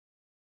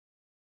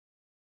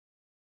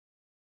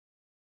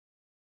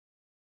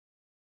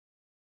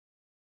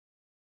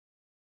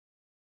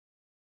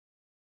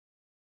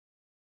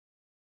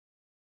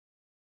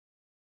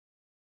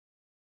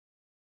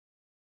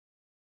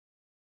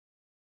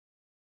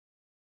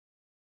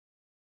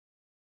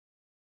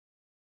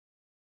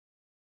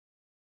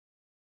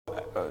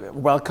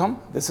welcome.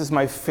 This is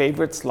my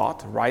favorite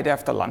slot, right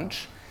after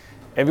lunch.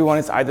 Everyone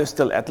is either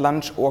still at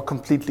lunch or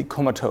completely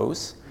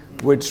comatose,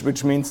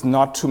 which means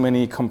not too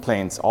many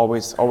complaints,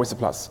 always a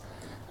plus.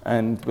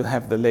 And we'll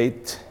have the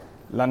late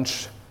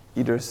lunch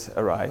eaters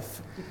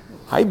arrive.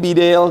 Hi,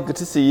 B-Dale, good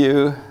to see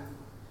you.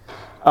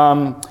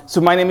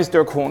 So my name is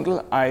Dirk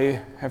Hohndel.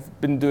 I have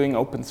been doing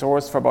open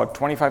source for about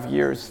 25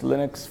 years,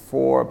 Linux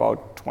for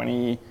about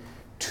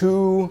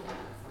 22,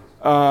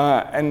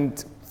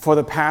 and for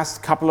the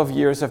past couple of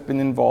years I've been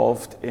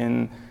involved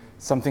in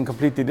something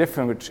completely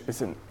different, which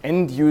is an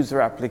end-user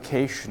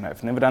application.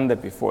 I've never done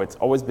that before. It's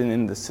always been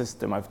in the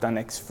system. I've done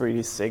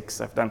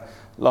x86, I've done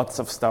lots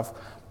of stuff,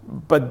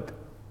 but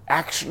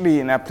actually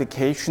an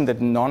application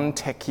that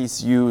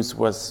non-techies use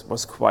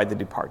was quite a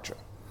departure.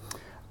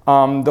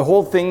 The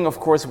whole thing, of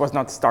course, was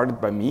not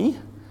started by me.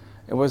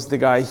 It was the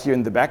guy here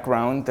in the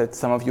background that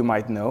some of you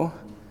might know,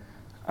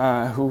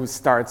 who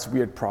starts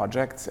weird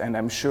projects. And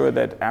I'm sure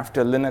that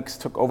after Linux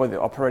took over the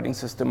operating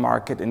system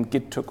market and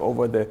Git took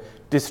over the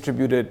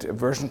distributed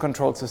version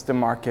control system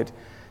market,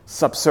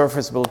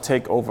 Subsurface will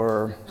take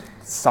over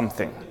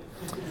something.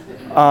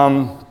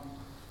 I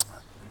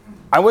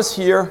was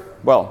here,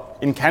 well,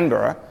 in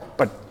Canberra,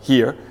 but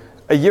here,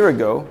 a year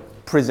ago,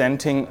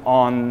 presenting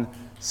on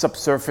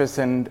Subsurface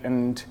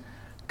and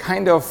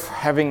kind of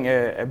having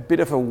a bit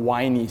of a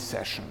whiny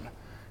session.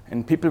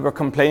 And people were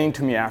complaining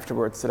to me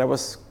afterwards that I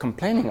was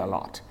complaining a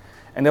lot.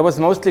 And I was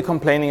mostly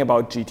complaining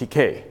about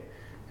GTK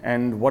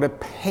and what a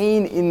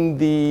pain in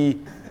the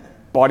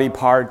body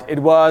part it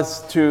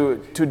was to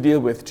deal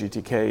with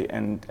GTK.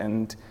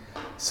 And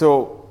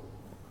so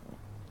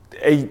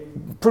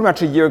pretty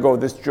much a year ago,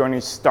 this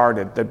journey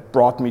started that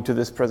brought me to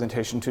this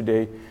presentation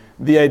today.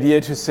 The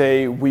idea to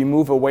say we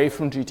move away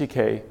from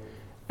GTK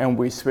and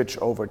we switch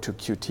over to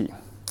Qt.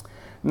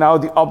 Now,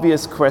 the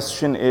obvious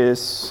question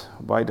is,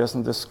 why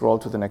doesn't this scroll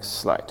to the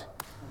next slide?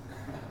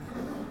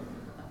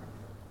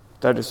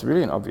 That is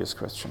really an obvious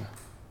question.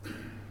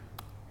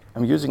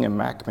 I'm using a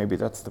Mac, maybe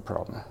that's the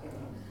problem.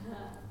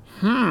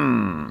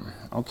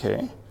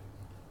 Okay.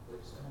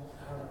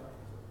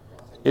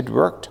 It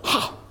worked.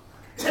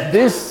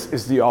 This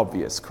is the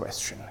obvious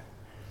question.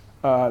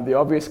 The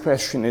obvious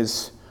question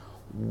is,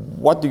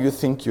 what do you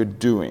think you're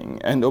doing?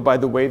 And oh, by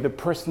the way, the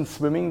person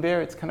swimming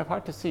there, it's kind of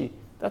hard to see.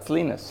 That's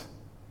Linus.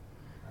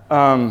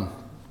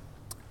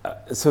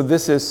 So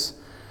this is,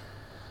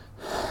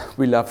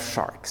 we love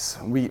sharks.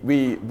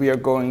 We are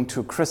going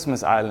to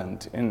Christmas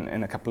Island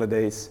in a couple of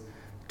days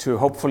to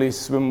hopefully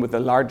swim with the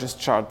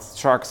largest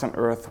sharks on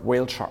Earth,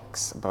 whale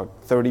sharks, about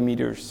 30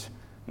 meters.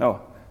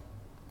 No,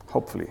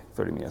 hopefully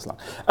 30 meters long.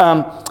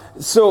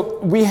 So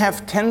we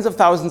have tens of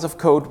thousands of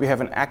code. We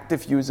have an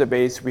active user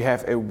base. We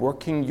have a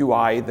working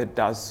UI that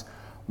does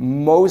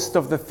most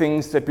of the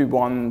things that we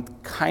want,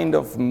 kind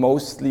of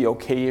mostly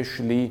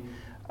okayishly.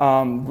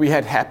 We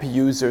had happy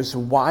users.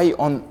 Why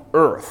on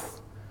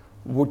earth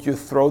would you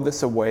throw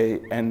this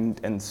away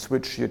and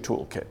switch your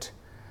toolkit?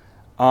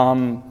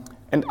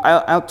 And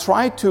I'll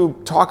try to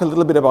talk a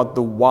little bit about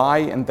the why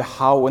and the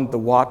how and the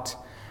what.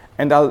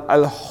 And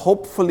I'll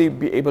hopefully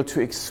be able to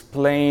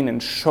explain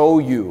and show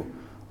you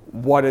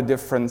what a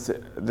difference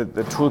the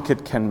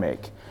toolkit can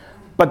make.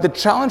 But the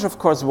challenge, of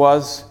course,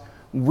 was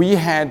we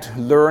had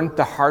learned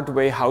the hard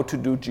way how to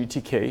do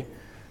GTK.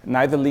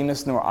 Neither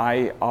Linus nor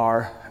I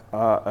are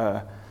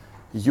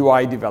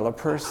UI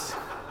developers.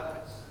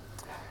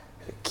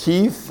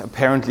 Keith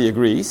apparently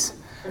agrees.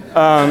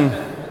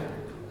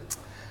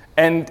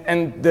 And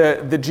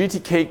the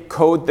GTK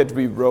code that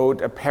we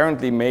wrote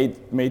apparently made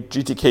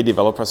GTK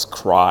developers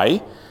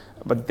cry,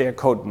 but their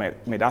code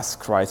made us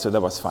cry, so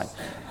that was fine.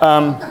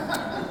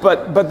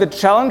 But the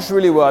challenge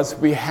really was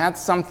we had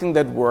something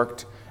that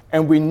worked,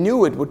 and we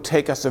knew it would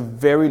take us a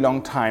very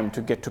long time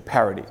to get to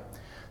parity.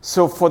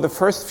 So for the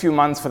first few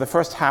months, for the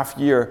first half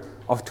year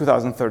of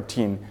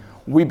 2013,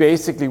 we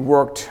basically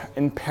worked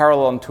in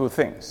parallel on two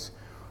things.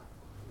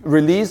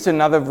 Release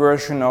another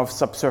version of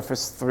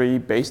Subsurface 3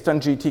 based on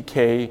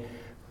GTK,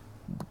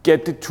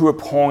 get it to a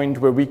point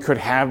where we could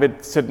have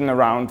it sitting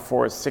around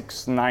for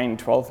 6, 9,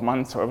 12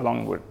 months, however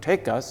long it would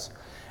take us,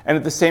 and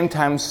at the same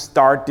time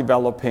start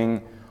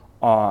developing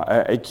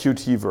a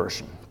Qt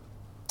version.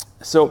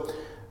 So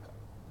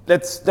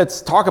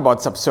let's talk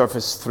about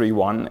Subsurface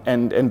 3.1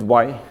 and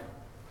why.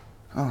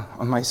 Oh,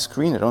 on my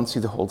screen, I don't see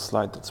the whole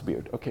slide. That's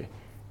weird. Okay,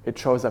 it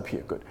shows up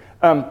here. Good.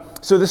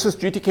 So this was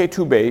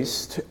GTK2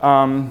 based.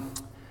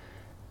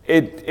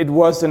 It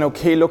was an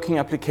okay-looking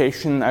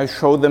application. I'll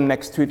show them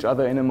next to each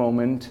other in a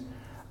moment.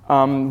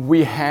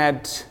 We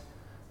had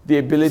the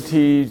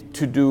ability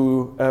to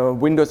do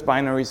Windows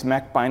binaries,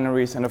 Mac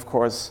binaries, and of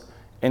course,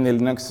 any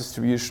Linux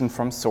distribution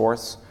from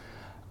source.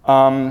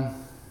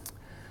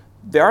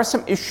 There are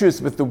some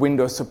issues with the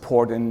Windows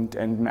support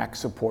and Mac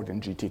support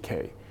in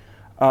GTK.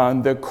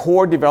 The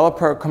core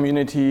developer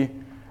community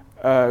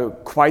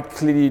quite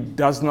clearly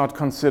does not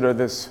consider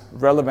this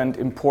relevant,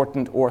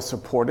 important, or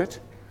supported.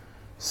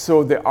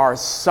 So there are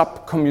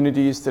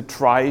sub-communities that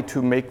try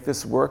to make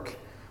this work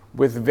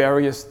with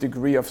various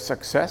degree of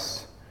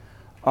success.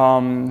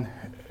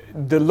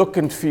 the look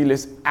and feel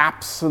is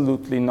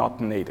absolutely not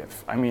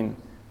native. I mean,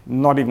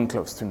 not even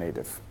close to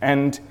native.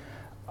 And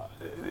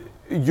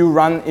you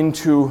run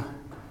into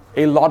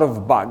a lot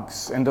of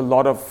bugs and a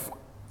lot of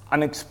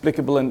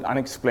inexplicable and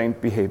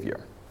unexplained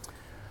behavior.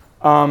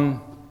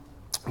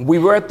 We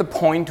were at the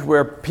point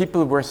where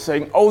people were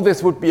saying, oh,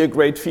 this would be a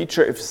great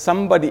feature if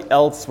somebody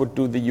else would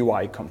do the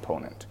UI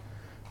component,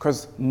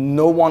 because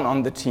no one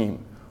on the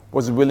team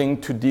was willing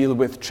to deal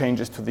with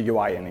changes to the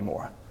UI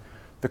anymore.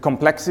 The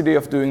complexity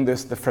of doing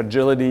this, the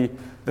fragility,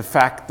 the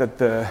fact that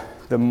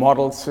the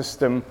model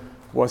system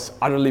was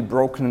utterly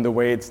broken in the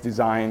way it's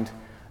designed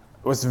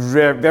was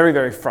very,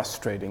 very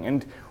frustrating.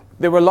 And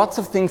there were lots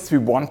of things we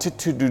wanted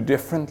to do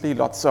differently,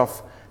 lots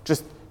of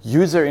just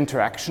user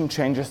interaction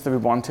changes that we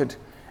wanted,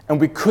 and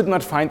we could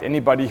not find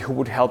anybody who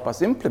would help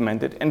us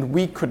implement it, and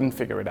we couldn't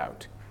figure it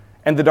out.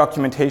 And the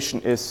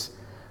documentation is,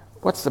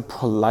 what's the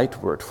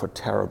polite word for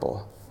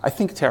terrible? I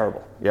think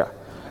terrible, yeah.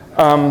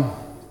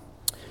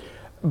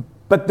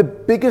 But the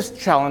biggest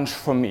challenge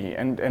for me,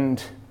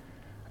 and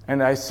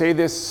I say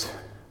this,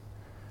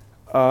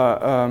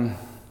 I've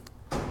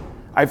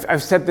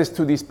said this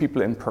to these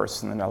people in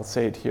person, and I'll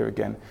say it here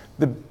again.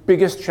 The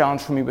biggest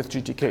challenge for me with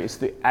GTK is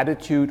the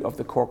attitude of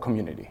the core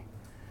community.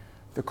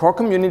 The core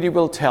community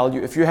will tell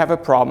you, if you have a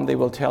problem, they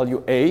will tell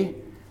you, A,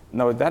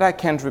 no, that I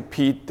can't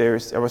repeat.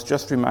 I was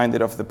just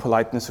reminded of the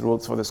politeness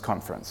rules for this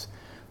conference.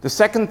 The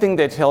second thing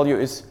they tell you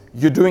is,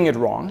 you're doing it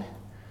wrong.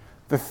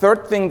 The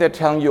third thing they're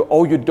telling you,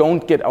 oh, you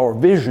don't get our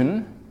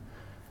vision.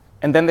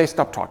 And then they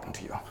stop talking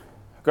to you,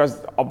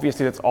 because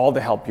obviously that's all the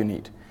help you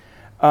need.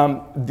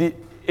 It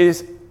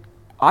is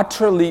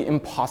utterly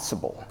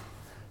impossible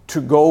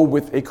to go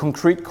with a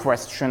concrete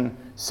question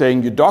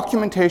saying your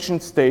documentation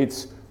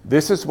states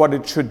this is what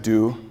it should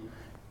do.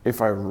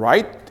 If I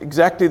write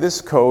exactly this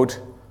code,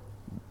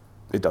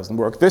 it doesn't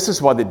work. This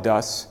is what it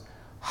does.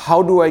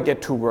 How do I get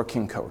to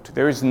working code?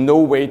 There is no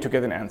way to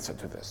get an answer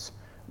to this.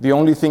 The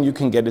only thing you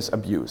can get is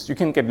abuse. You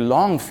can get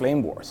long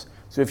flame wars.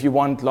 So if you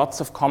want lots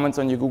of comments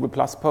on your Google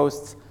Plus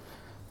posts,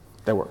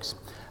 that works.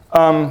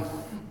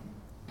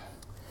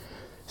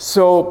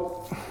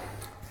 So,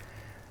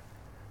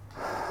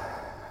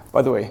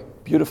 by the way,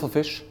 beautiful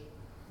fish,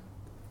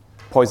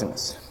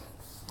 poisonous.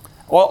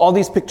 All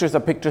these pictures are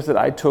pictures that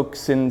I took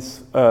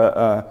since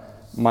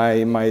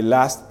my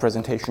last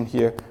presentation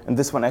here, and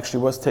this one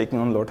actually was taken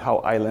on Lord Howe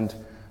Island.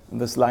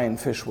 And this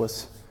lionfish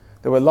was,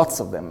 there were lots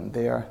of them.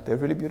 They're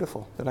really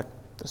beautiful. They're like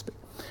this big.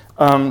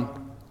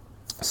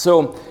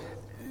 So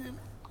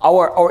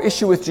our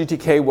issue with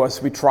GTK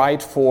was we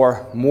tried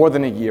for more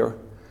than a year.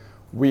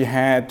 We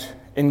had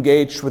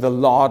engaged with a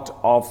lot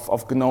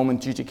of GNOME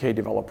and GTK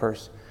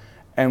developers,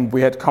 and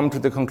we had come to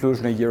the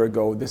conclusion a year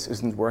ago, this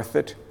isn't worth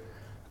it.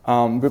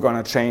 We're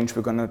going to change.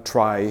 We're going to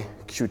try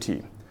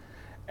Qt.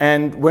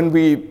 And when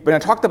I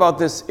talked about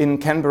this in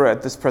Canberra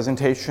at this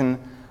presentation,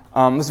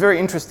 it was very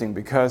interesting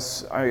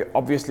because I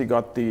obviously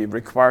got the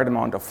required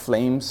amount of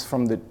flames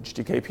from the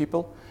GTK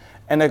people,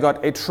 and I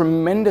got a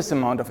tremendous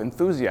amount of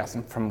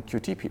enthusiasm from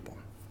Qt people.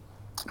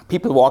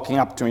 People walking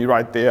up to me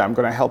right there, I'm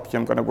going to help you,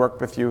 I'm going to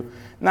work with you.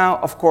 Now,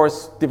 of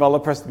course,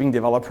 developers being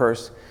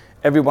developers,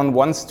 everyone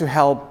wants to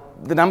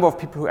help. The number of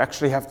people who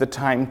actually have the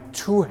time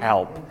to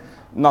help,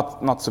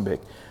 not so big.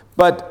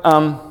 But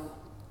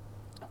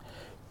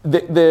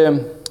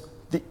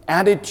the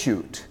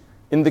attitude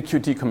in the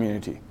Qt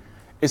community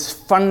is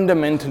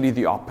fundamentally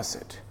the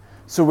opposite.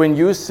 So when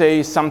you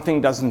say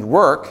something doesn't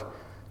work,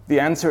 the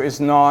answer is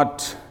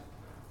not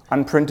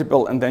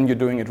unprintable and then you're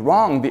doing it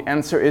wrong. The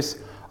answer is,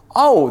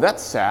 oh,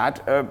 that's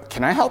sad.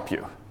 Can I help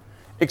you?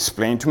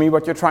 Explain to me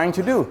what you're trying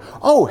to do.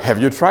 Oh,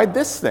 have you tried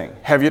this thing?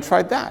 Have you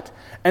tried that?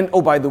 And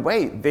oh, by the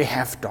way, they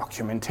have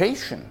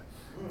documentation.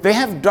 They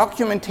have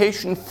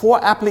documentation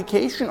for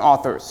application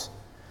authors.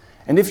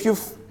 And if you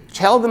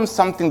tell them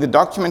something, the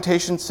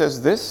documentation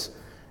says this,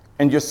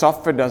 and your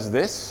software does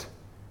this,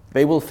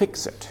 they will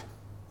fix it.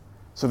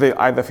 So they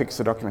either fix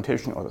the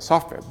documentation or the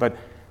software. But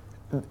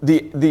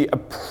the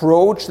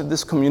approach that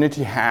this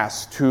community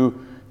has to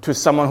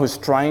someone who's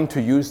trying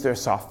to use their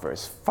software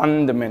is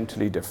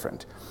fundamentally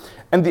different.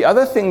 And the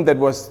other thing that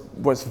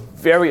was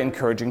very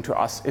encouraging to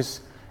us is,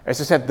 as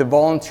I said, the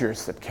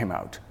volunteers that came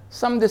out.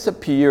 Some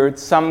disappeared,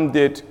 some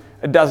did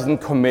a dozen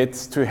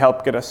commits to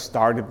help get us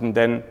started, and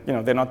then,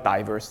 they're not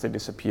diverse, they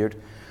disappeared.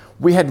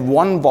 We had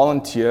one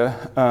volunteer,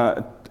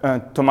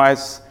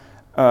 Thomas,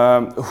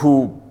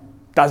 who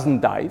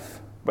doesn't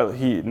dive. Well,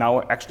 he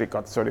now actually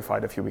got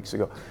certified a few weeks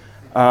ago.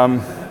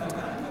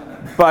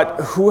 But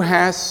who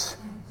has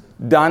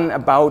done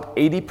about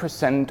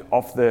 80%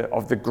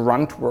 of the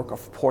grunt work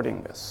of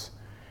porting this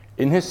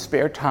in his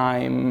spare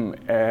time,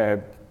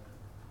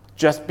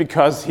 just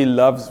because he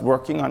loves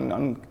working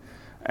on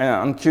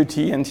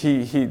Qt, and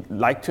he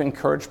liked to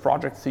encourage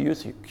projects to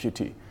use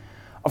Qt.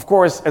 Of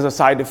course, as a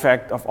side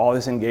effect of all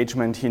this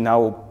engagement, he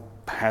now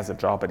has a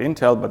job at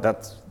Intel, but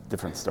that's a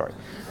different story.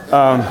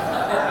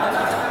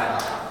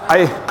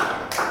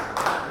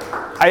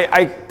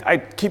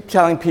 I keep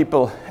telling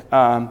people,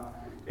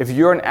 if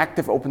you're an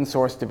active open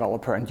source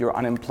developer and you're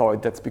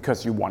unemployed, that's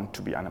because you want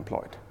to be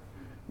unemployed.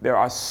 There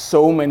are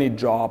so many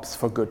jobs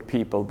for good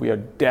people. We are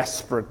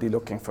desperately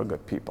looking for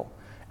good people.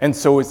 And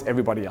so is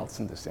everybody else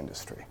in this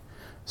industry.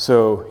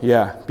 So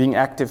yeah, being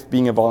active,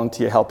 being a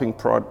volunteer, helping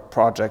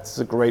projects is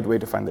a great way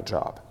to find a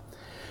job.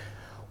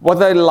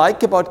 What I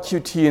like about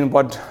Qt and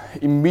what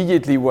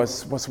immediately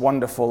was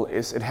wonderful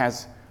is it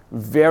has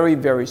very,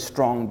 very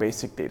strong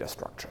basic data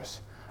structures.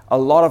 A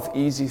lot of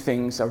easy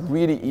things are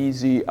really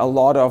easy. A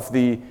lot of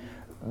the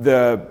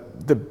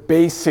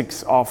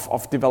basics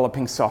of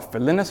developing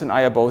software. Linus and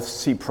I are both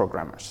C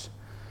programmers.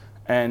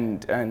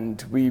 And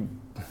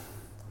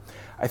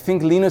I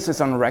think Linus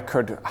is on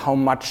record how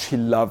much he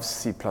loves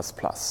C++.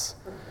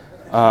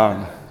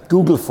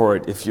 Google for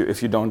it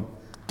if you don't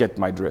get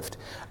my drift.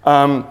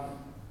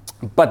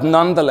 But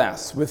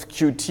nonetheless, with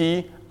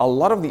Qt, a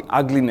lot of the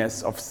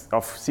ugliness of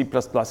C++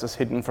 is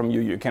hidden from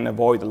you. You can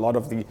avoid a lot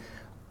of the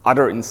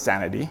other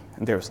insanity,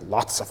 and there's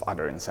lots of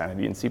other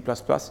insanity in C++,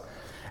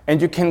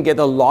 and you can get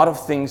a lot of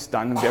things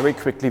done very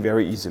quickly,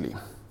 very easily.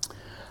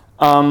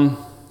 I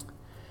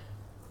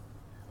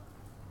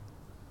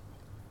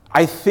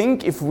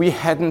think if we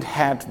hadn't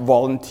had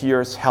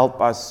volunteers help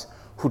us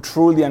who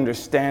truly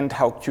understand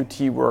how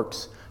Qt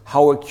works,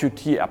 how a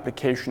Qt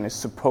application is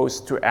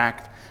supposed to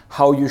act,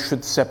 how you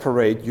should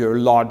separate your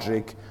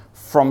logic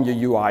from your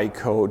UI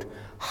code,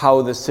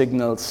 how the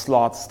signals,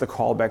 slots, the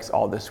callbacks,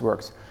 all this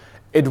works,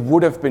 it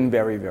would have been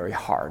very, very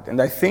hard.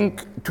 And I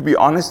think, to be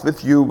honest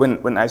with you,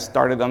 when I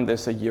started on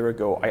this a year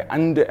ago, I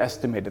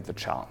underestimated the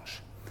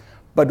challenge.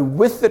 But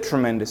with the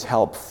tremendous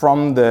help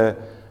from the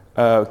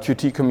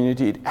Qt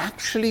community, it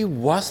actually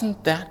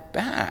wasn't that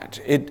bad.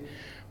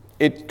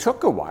 It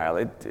took a while.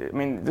 I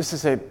mean, this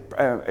is a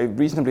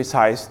reasonably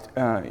sized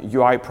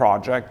UI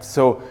project.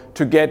 So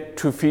to get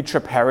to feature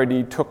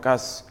parity took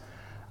us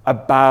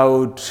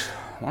about,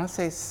 I want to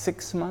say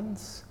 6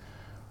 months.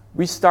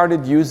 We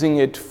started using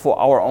it for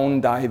our own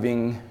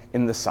diving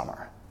in the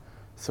summer.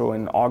 So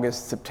in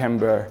August,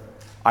 September,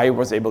 I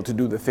was able to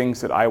do the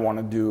things that I want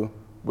to do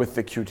with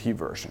the Qt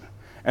version.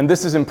 And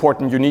this is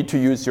important. You need to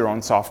use your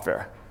own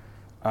software,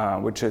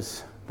 which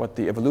is what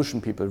the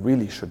evolution people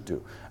really should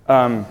do.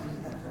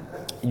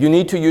 You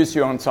need to use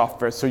your own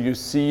software so you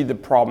see the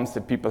problems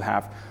that people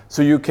have,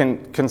 so you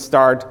can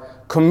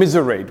start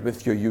commiserate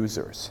with your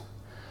users.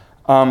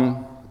 Let's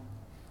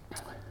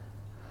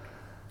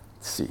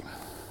see.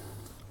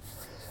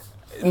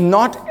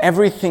 Not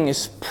everything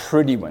is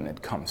pretty when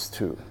it comes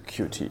to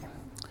Qt.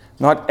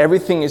 Not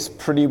everything is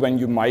pretty when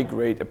you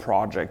migrate a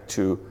project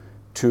to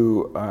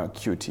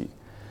Qt.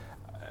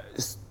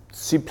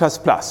 C++,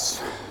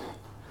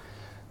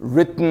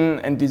 written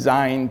and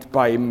designed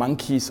by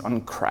monkeys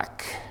on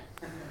crack,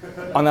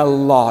 on a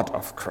lot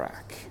of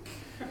crack.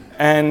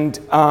 And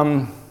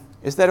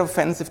is that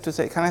offensive to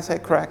say? Can I say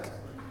crack?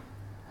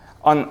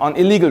 On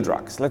illegal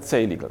drugs. Let's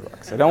say illegal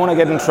drugs. I don't want to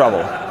get in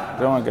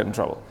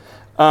trouble.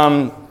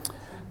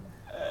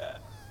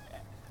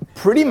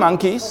 Pretty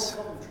monkeys,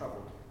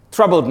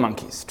 troubled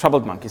monkeys,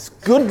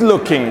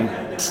 good-looking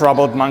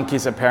troubled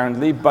monkeys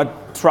apparently,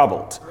 but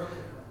troubled.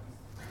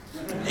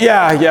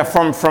 Yeah,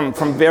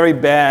 from very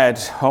bad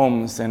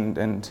homes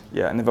and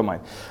yeah, never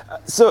mind.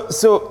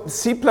 So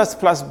C++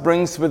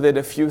 brings with it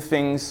a few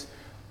things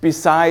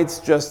besides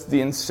just the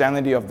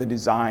insanity of the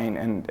design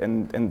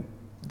and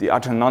the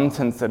utter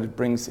nonsense that it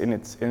brings in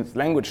its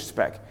language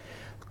spec.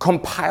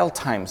 Compile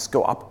times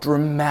go up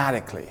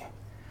dramatically.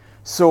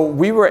 So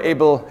we were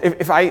able,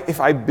 if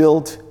I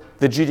build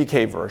the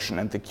GTK version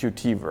and the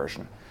Qt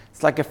version,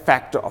 it's like a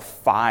factor of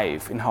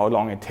 5 in how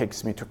long it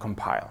takes me to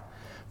compile.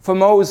 For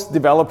most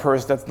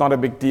developers, that's not a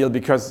big deal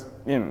because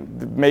the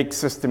make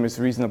system is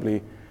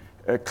reasonably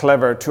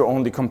clever to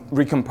only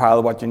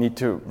recompile what you need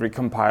to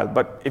recompile.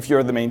 But if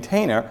you're the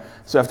maintainer,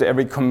 so after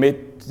every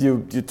commit,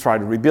 you try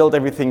to rebuild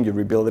everything, you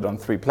rebuild it on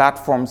 3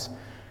 platforms,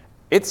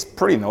 it's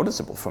pretty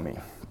noticeable for me.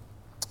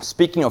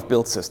 Speaking of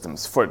build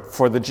systems, for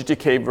the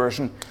GTK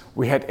version,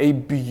 we had a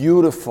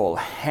beautiful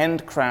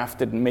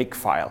handcrafted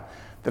makefile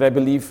that I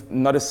believe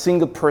not a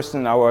single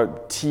person in our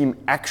team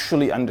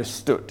actually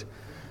understood.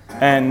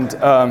 And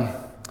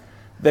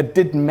that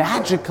did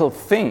magical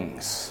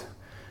things.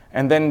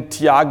 And then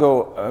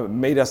Tiago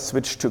made us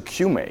switch to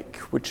QMake,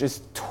 which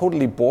is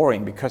totally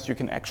boring because you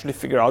can actually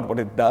figure out what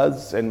it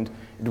does, and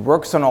it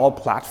works on all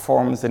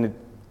platforms, and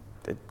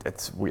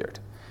it's weird.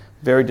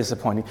 Very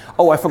disappointing.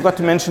 Oh, I forgot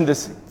to mention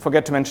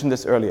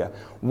this earlier.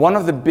 One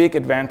of the big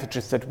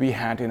advantages that we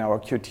had in our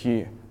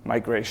Qt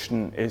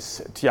migration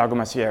is Tiago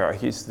Macieira.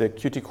 He's the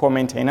Qt core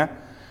maintainer,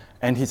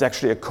 and he's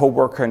actually a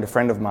co-worker and a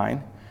friend of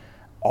mine.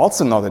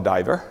 Also not a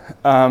diver,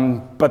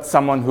 but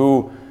someone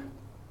who,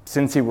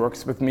 since he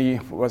works with me,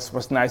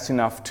 was nice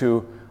enough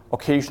to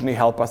occasionally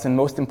help us and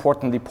most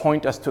importantly,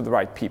 point us to the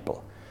right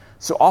people.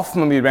 So often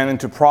when we ran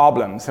into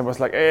problems, I was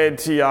like, hey,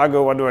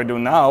 Tiago, what do I do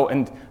now?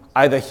 And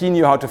either he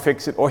knew how to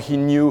fix it or he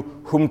knew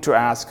whom to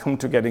ask, whom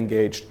to get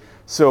engaged.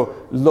 So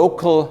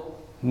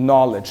local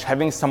knowledge,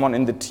 having someone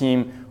in the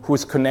team who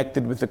is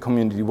connected with the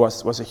community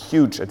was a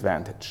huge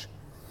advantage.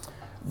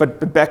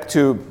 But back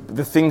to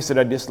the things that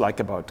I dislike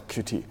about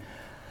Qt.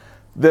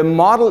 The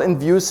model and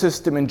view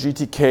system in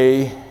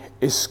GTK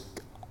is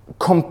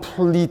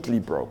completely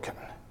broken.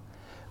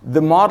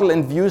 The model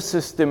and view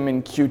system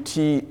in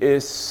Qt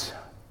is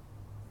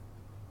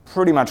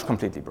pretty much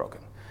completely broken.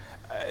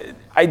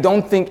 I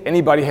don't think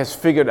anybody has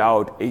figured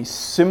out a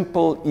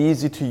simple,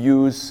 easy to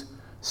use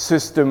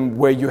system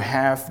where you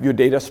have your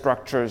data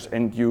structures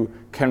and you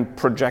can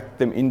project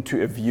them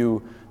into a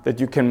view that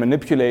you can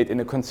manipulate in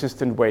a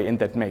consistent way and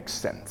that makes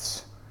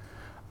sense.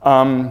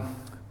 The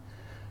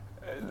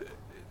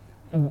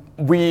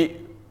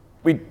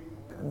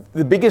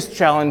biggest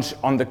challenge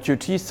on the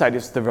Qt side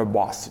is the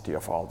verbosity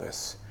of all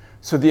this.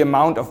 So the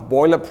amount of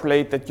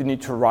boilerplate that you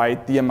need to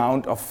write, the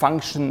amount of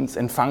functions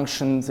and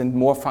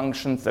more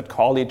functions that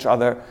call each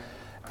other,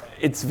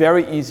 it's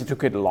very easy to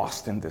get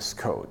lost in this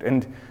code.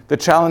 And the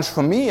challenge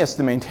for me as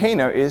the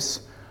maintainer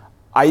is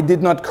I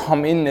did not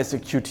come in as a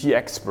Qt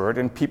expert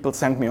and people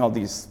sent me all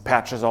these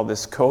patches, all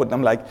this code, and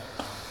I'm like,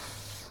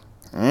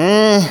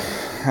 I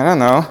don't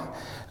know.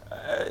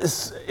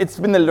 It's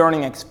been a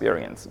learning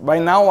experience. By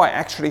now, I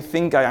actually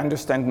think I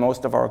understand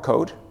most of our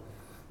code.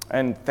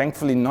 And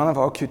thankfully, none of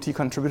our Qt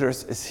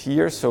contributors is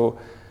here, so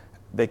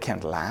they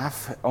can't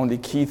laugh. Only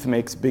Keith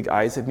makes big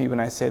eyes at me when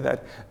I say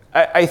that.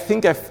 I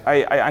think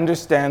I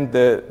understand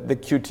the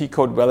Qt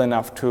code well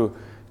enough to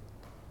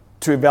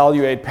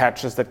evaluate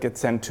patches that get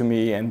sent to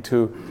me and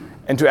to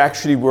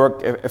actually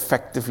work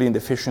effectively and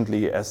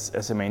efficiently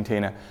as a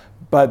maintainer.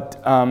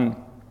 But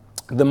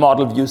the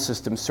model view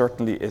system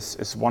certainly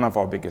is one of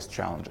our biggest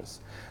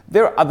challenges.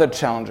 There are other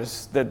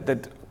challenges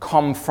that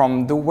come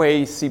from the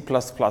way C++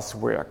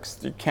 works.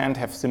 You can't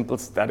have simple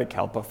static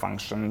helper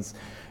functions.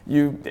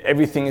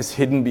 Everything is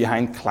hidden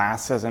behind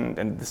classes,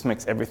 and this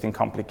makes everything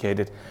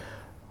complicated.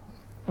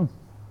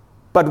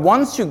 But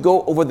once you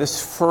go over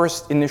this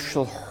first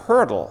initial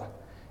hurdle,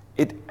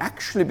 it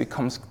actually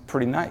becomes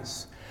pretty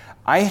nice.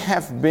 I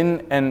have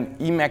been an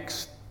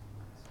Emacs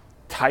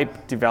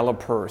type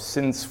developer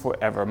since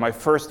forever. My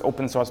first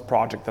open source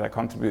project that I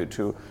contributed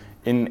to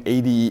in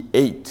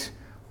 '88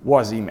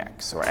 was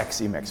Emacs, or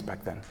X-Emacs back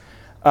then.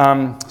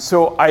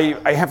 So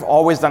I have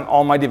always done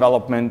all my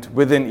development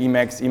within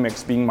Emacs,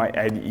 Emacs being my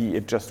IDE.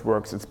 It just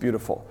works, it's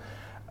beautiful.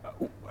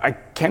 I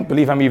can't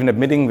believe I'm even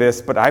admitting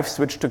this, but I've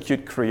switched to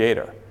Qt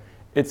Creator.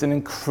 It's an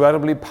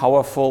incredibly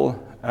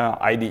powerful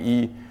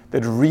IDE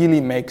that really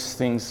makes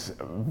things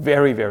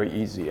very, very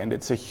easy. And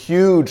it's a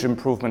huge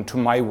improvement to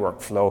my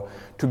workflow,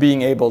 to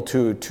being able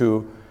to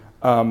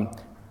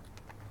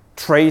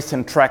trace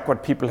and track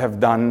what people have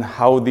done,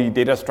 how the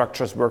data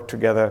structures work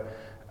together,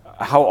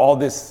 how all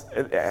this,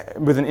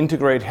 with an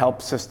integrated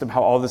help system,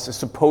 how all this is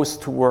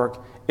supposed to work.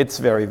 It's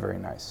very, very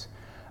nice.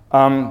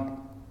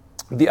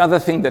 The other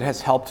thing that has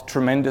helped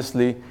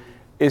tremendously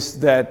is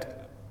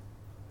that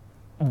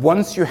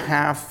once you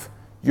have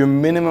your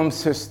minimum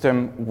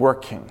system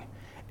working,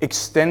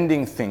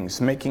 extending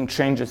things, making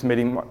changes,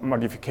 making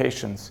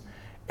modifications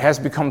has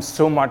become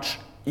so much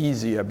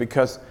easier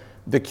because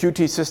the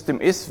Qt system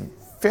is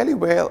fairly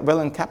well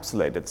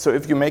encapsulated. So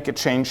if you make a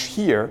change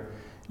here,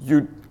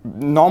 you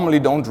normally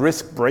don't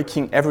risk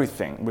breaking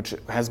everything, which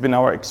has been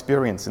our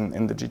experience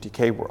in the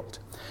GTK world.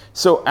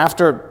 So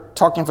after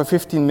talking for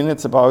 15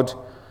 minutes about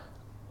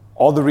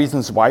all the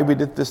reasons why we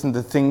did this and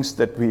the things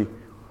that we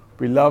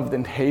loved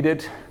and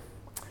hated,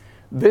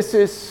 this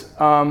is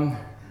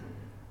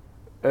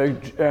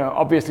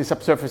obviously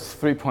Subsurface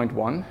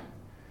 3.1.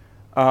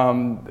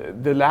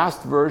 The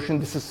last version,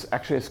 this is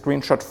actually a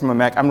screenshot from a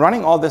Mac. I'm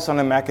running all this on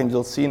a Mac, and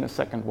you'll see in a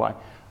second why.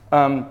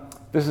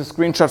 This is a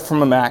screenshot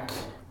from a Mac.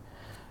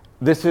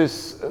 This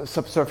is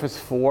Subsurface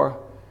 4.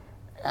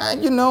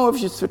 And you know,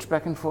 if you switch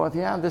back and forth,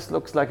 yeah, this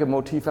looks like a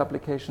Motif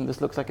application. This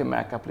looks like a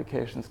Mac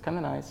application. It's kind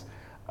of nice.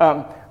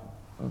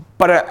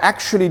 But I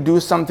actually do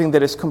something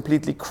that is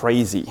completely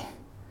crazy.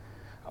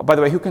 Oh, by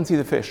the way, who can see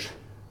the fish?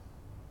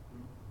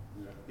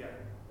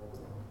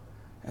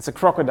 It's a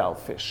crocodile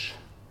fish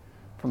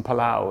from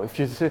Palau. If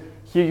you see,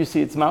 here you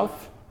see its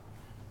mouth,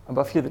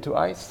 above here the two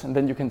eyes, and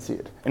then you can see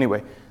it.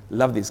 Anyway,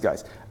 love these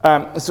guys.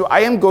 So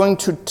I am going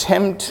to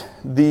tempt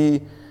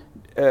the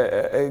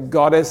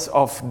goddess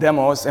of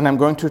demos, and I'm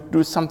going to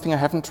do something I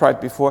haven't tried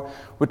before,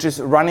 which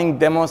is running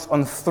demos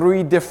on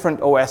 3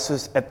 different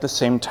OSs at the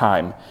same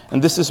time.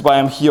 And this is why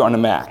I'm here on a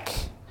Mac.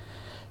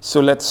 So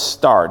let's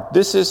start.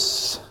 This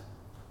is,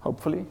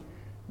 hopefully,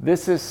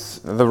 this is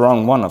the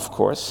wrong one, of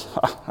course.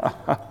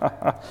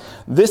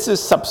 This is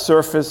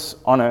Subsurface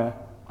on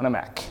a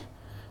Mac.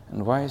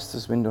 And why is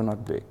this window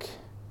not big?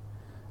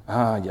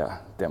 Yeah,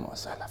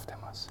 demos. I love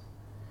demos.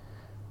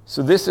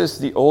 So this is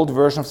the old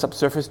version of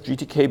Subsurface,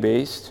 GTK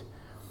based.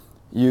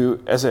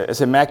 You, as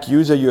a Mac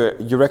user,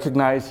 you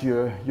recognize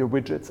your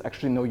widgets.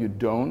 Actually, no, you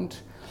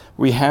don't.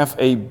 We have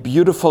a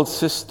beautiful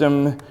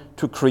system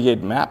to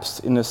create maps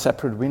in a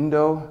separate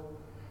window.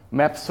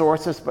 Map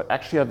sources, but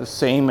actually are the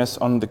same as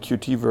on the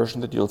Qt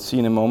version that you'll see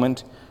in a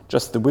moment.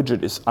 Just the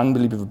widget is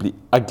unbelievably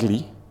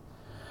ugly.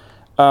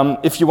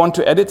 If you want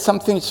to edit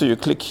something, so you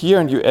click here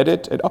and you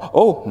edit.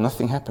 Oh,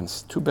 nothing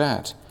happens. Too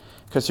bad.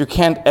 Because you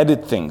can't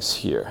edit things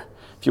here.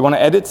 If you want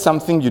to edit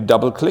something, you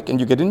double click and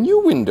you get a new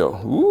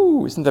window.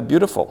 Ooh, isn't that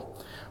beautiful?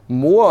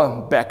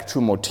 More back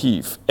to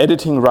Motif.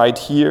 Editing right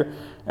here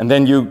And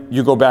then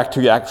you go back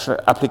to your actual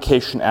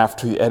application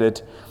after you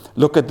edit.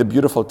 Look at the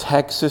beautiful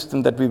tag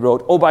system that we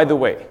wrote. Oh, by the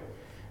way,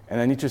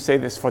 and I need to say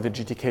this for the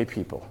GTK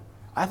people.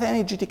 Are there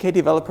any GTK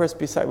developers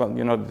besides, well,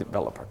 you're not a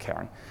developer,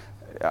 Karen.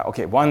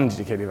 Okay, one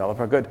GTK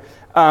developer, good.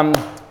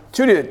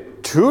 Two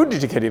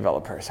GTK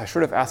developers. I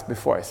should have asked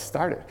before I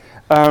started.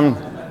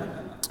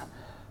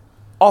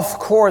 Of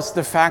course,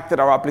 the fact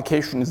that our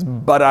application is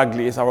butt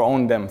ugly is our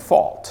own damn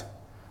fault.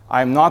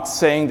 I'm not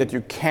saying that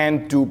you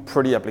can't do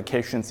pretty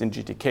applications in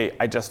GTK.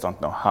 I just don't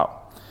know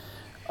how.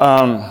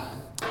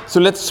 So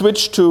let's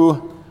switch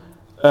to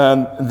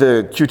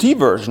the Qt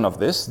version of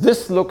this.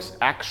 This looks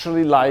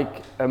actually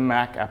like a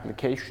Mac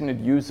application. It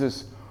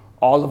uses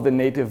all of the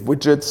native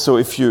widgets. So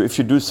if you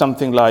do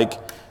something like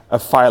a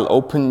file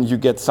open, you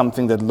get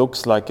something that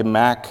looks like a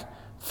Mac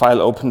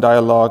file open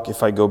dialog.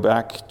 If I go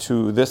back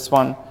to this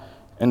one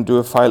and do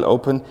a file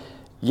open,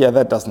 yeah,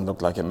 that doesn't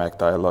look like a Mac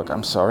dialog,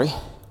 I'm sorry.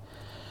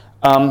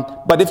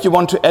 But if you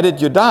want to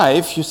edit your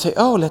dive, you say,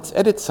 oh, let's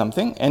edit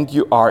something, and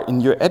you are in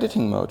your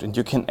editing mode, and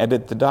you can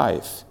edit the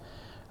dive.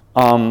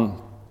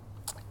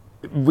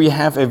 We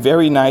have a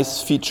very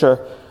nice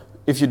feature.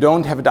 If you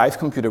don't have a dive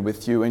computer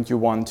with you and you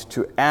want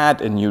to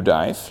add a new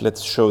dive,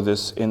 let's show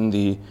this in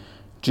the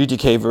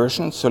GTK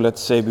version. So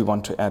let's say we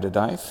want to add a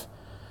dive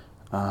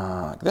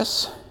like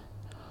this.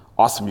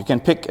 Awesome. You can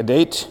pick a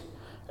date,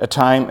 a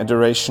time, a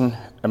duration,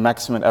 a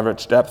maximum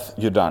average depth.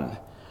 You're done.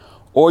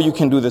 Or you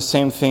can do the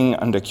same thing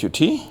under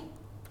Qt.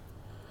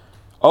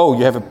 Oh,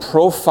 you have a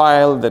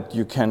profile that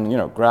you can,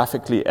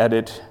 graphically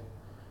edit,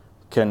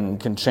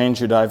 can change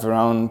your dive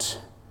around,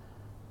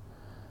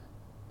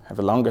 have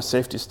a longer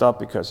safety stop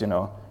because, you're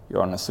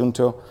on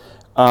Asunto.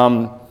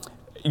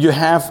 You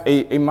have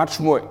a much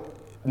more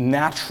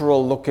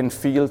natural look and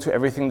feel to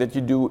everything that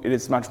you do. It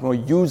is much more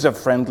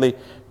user-friendly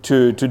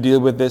to deal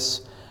with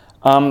this.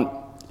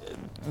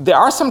 There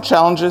are some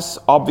challenges.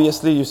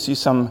 Obviously, you see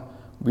some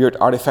weird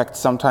artifacts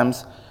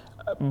sometimes,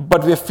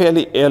 but we're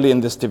fairly early in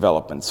this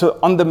development. So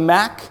on the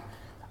Mac,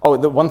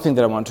 the one thing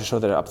that I want to show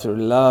that I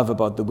absolutely love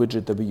about the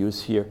widget that we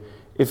use here,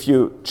 if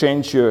you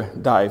change your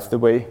dive, the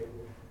way,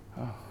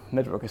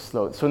 network is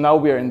slow. So now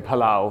we are in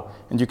Palau,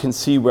 and you can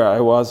see where I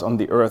was on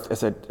the Earth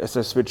as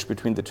I switch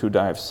between the two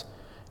dives.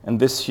 And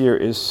this here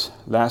is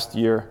last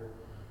year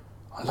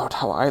on Lord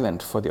Howe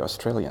Island for the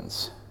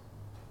Australians.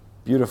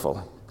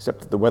 Beautiful,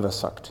 except that the weather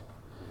sucked.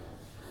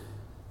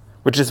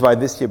 Which is why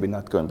this year we're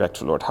not going back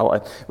to Lord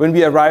Howe. When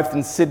we arrived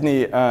in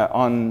Sydney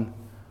on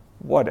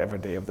whatever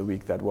day of the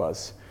week that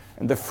was,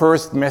 and the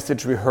first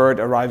message we heard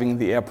arriving in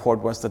the airport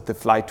was that the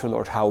flight to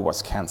Lord Howe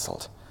was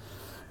cancelled.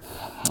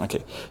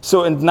 Okay,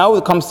 so and now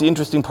comes the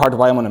interesting part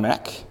why I'm on a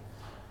Mac.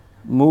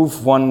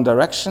 Move one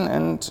direction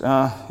and,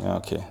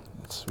 okay,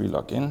 let's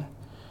relog in.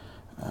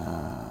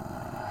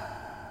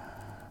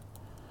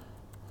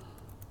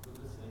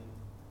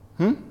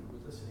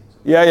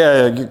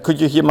 Yeah. Could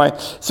you hear my?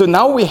 So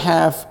now we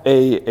have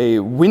a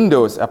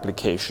Windows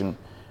application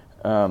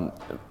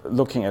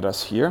looking at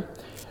us here.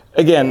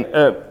 Again,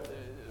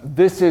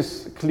 this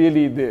is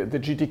clearly the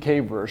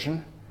GTK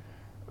version.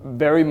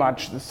 Very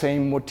much the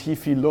same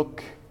motify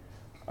look,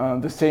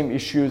 the same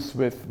issues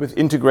with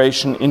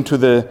integration into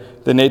the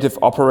native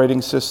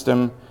operating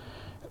system.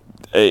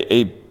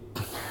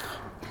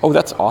 Oh,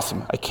 that's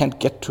awesome. I can't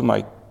get to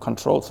my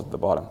controls at the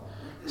bottom.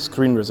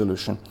 Screen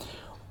resolution.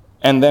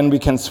 And then we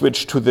can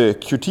switch to the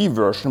Qt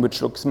version,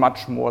 which looks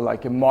much more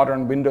like a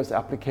modern Windows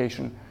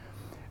application.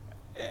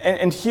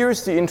 And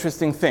here's the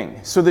interesting thing.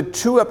 So the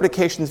two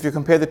applications, if you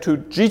compare the two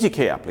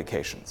GTK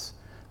applications,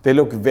 they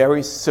look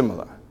very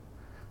similar.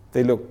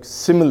 They look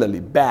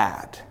similarly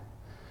bad.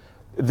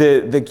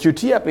 The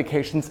Qt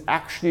applications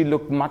actually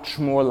look much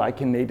more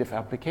like a native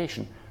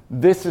application.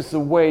 This is the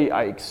way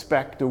I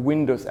expect a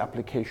Windows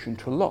application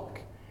to look.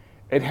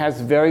 It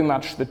has very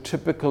much the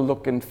typical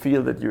look and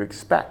feel that you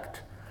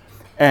expect.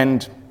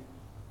 And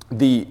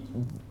the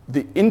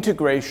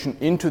integration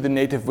into the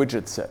native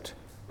widget set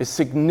is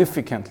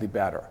significantly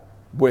better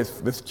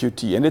with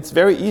Qt. And it's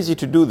very easy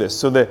to do this.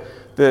 So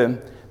the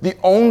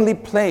only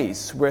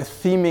place where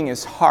theming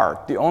is hard,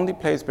 the only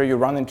place where you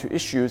run into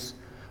issues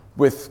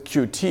with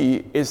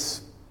Qt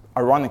is,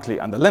 ironically,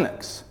 under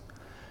Linux.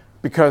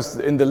 Because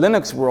in the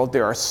Linux world,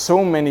 there are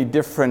so many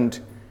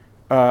different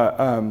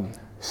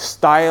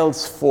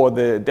styles for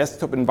the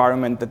desktop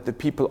environment that the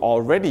people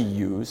already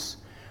use,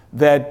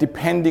 that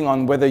depending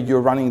on whether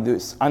you're running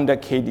this under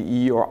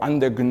KDE or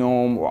under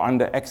GNOME or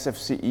under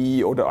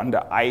XFCE or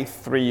under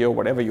i3 or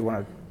whatever you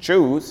want to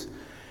choose,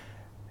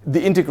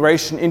 the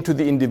integration into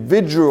the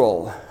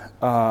individual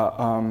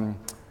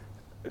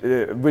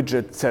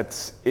widget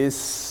sets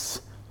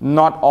is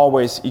not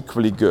always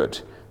equally good.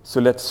 So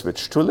let's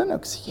switch to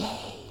Linux.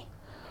 Yay!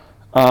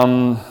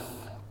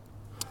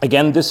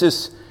 Again,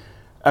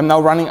 I'm now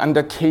running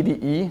under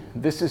KDE.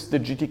 This is the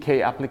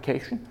GTK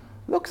application.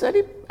 Looks at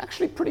it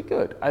actually pretty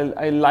good.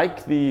 I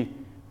like the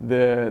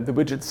the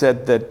widget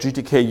said that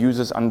GTK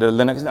uses under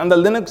Linux. And under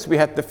Linux, we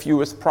had the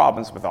fewest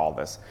problems with all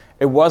this.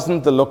 It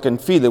wasn't the look and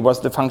feel, it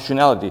was the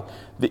functionality,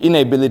 the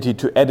inability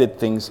to edit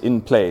things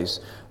in place,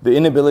 the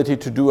inability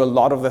to do a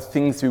lot of the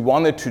things we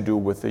wanted to do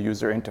with the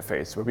user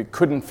interface, where we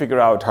couldn't figure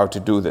out how to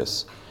do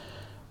this.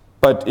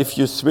 But if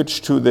you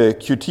switch to the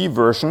Qt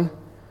version,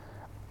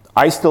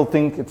 I still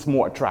think it's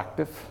more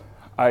attractive.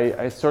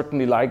 I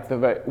certainly like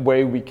the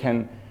way we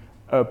can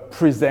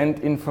present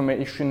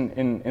information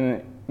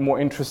in a more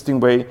interesting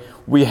way.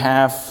 We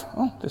have,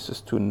 oh, this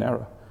is too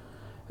narrow.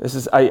 This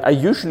is, I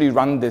usually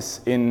run this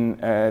in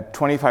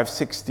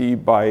 2560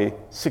 by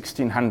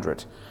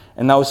 1600.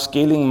 And now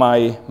scaling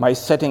my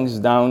settings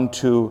down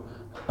to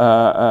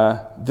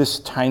this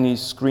tiny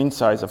screen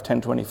size of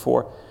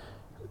 1024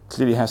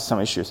 clearly has some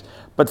issues.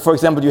 But for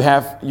example, you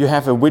have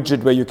a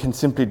widget where you can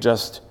simply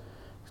just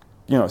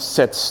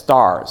set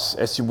stars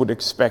as you would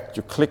expect.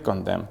 You click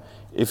on them.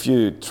 If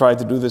you try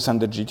to do this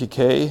under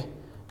GTK,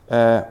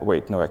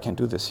 wait, no, I can't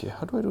do this here.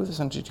 How do I do this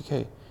on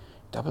GTK?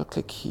 Double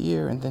click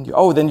here, and then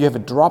then you have a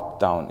drop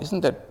down. Isn't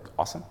that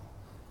awesome?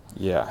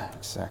 Yeah,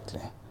 exactly.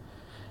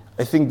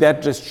 I think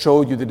that just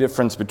showed you the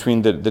difference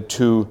between the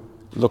two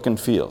look and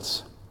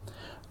feels.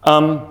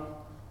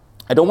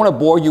 I don't want to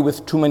bore you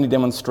with too many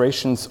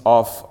demonstrations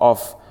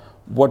of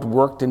what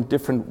worked and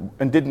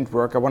didn't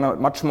work. I want to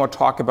much more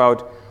talk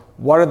about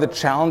what are the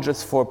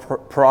challenges for a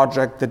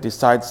project that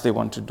decides they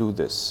want to do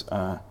this.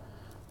 Go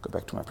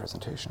back to my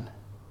presentation.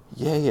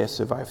 Yeah,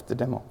 survived the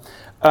demo.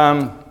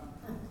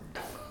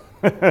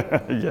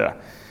 Yeah,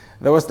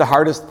 that was the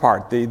hardest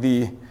part.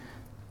 The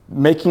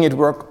making it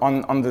work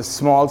on the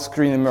small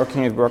screen and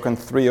making it work on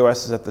 3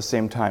 OSs at the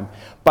same time.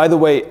 By the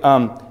way,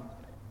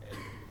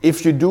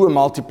 if you do a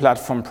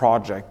multi-platform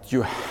project,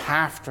 you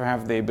have to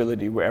have the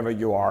ability, wherever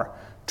you are,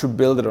 to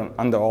build it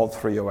under all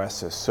 3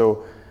 OSs.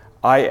 So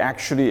I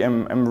actually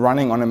am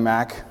running on a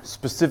Mac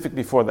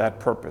specifically for that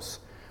purpose.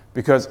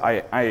 Because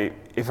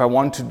if I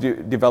want to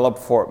develop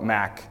for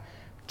Mac,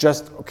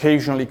 just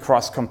occasionally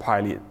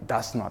cross-compile it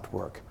does not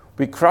work.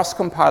 We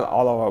cross-compile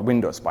all of our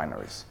Windows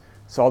binaries.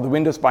 So all the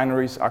Windows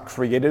binaries are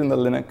created in the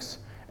Linux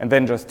and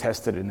then just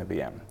tested in a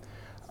VM.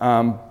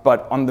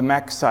 But on the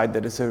Mac side,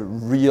 that is a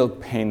real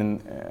pain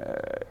and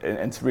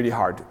it's really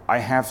hard. I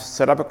have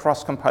set up a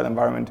cross-compile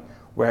environment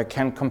where I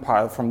can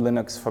compile from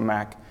Linux for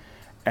Mac,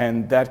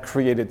 and that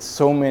created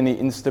so many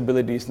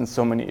instabilities and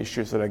so many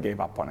issues that I gave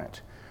up on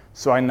it.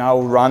 So I now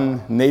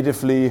run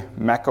natively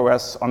Mac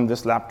OS on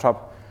this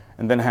laptop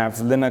and then have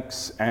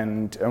Linux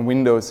and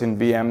Windows in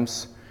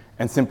VMs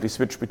and simply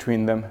switch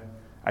between them.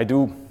 I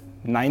do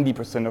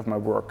 90% of my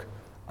work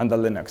under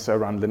Linux. So I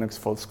run Linux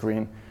full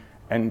screen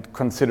and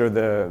consider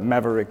the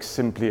Maverick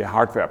simply a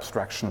hardware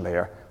abstraction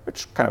layer,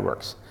 which kind of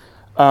works.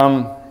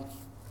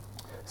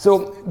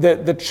 So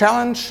the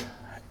challenge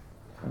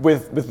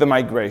with the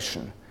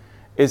migration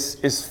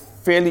is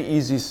fairly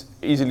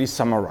easily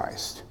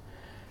summarized.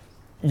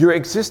 Your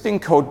existing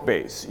code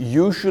base,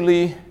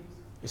 usually,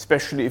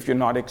 especially if you're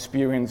not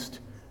experienced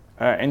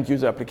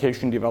end-user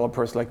application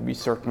developers like we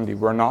certainly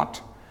were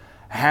not,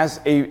 has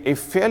a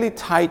fairly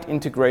tight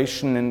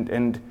integration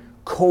and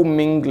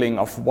commingling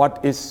of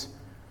what is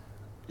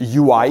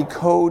UI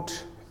code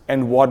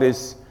and what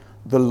is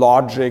the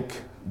logic,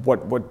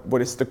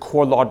 what is the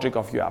core logic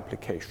of your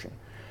application.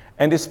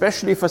 And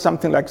especially for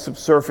something like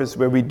Subsurface,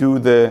 where we do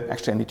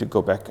actually I need to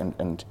go back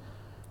and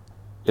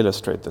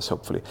illustrate this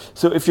hopefully.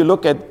 So if you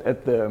look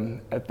at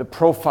the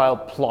profile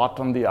plot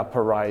on the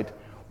upper right,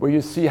 where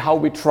you see how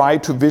we try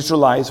to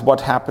visualize what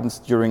happens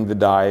during the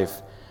dive.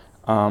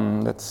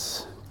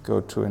 Let's go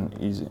to an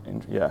easy,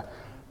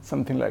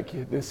 something like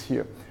this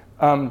here.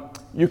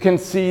 You can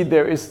see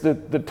there is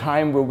the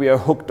time where we are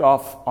hooked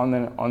off on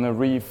a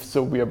reef,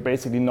 so we are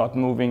basically not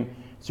moving.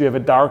 So you have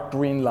a dark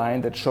green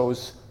line that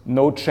shows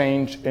no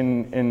change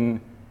in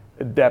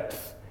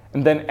depth.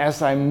 And then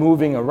as I'm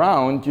moving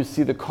around, you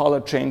see the color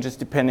changes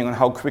depending on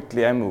how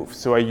quickly I move.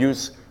 So I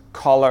use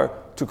color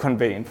to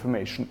convey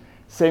information.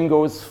 Same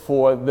goes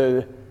for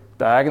the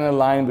diagonal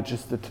line, which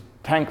is the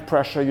tank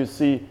pressure. You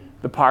see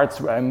the parts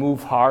where I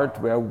move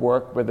hard, where I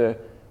work, where the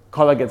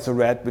color gets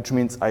red, which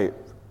means I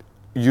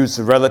use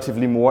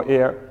relatively more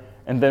air.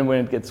 And then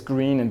when it gets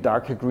green and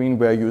darker green,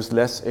 where I use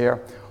less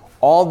air.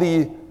 All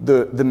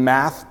the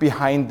math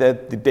behind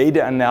that, the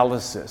data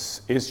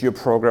analysis, is your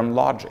program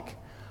logic.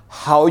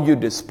 How you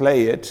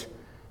display it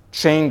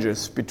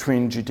changes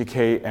between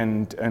GTK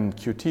and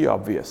Qt,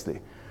 obviously.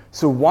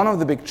 So one of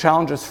the big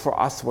challenges for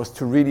us was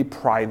to really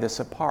pry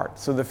this apart.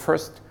 So the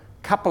first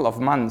couple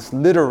of months,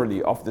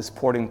 literally, of this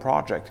porting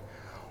project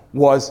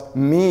was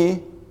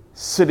me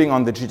sitting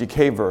on the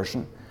GTK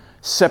version,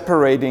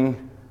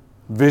 separating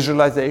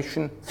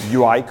visualization,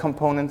 UI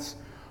components,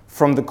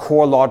 from the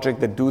core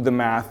logic that do the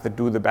math, that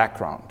do the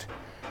background.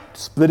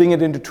 Splitting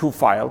it into 2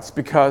 files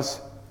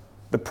because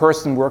the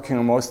person working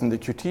on most of the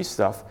Qt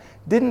stuff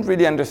didn't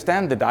really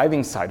understand the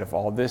diving side of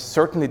all this,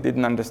 certainly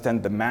didn't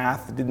understand the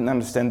math, didn't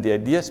understand the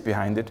ideas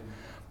behind it,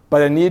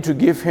 but I needed to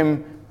give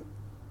him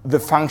the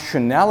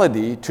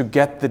functionality to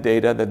get the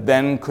data that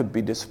then could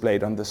be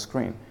displayed on the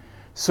screen.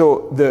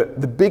 So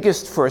the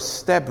biggest first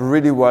step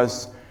really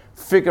was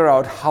figure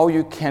out how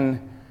you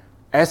can,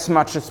 as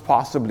much as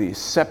possibly,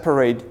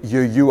 separate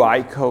your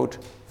UI code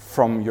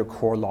from your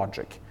core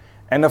logic.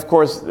 And of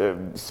course,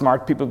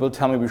 smart people will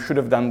tell me we should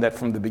have done that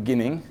from the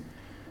beginning.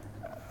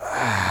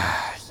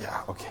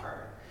 Yeah, okay.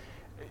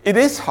 It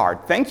is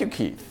hard. Thank you,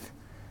 Keith.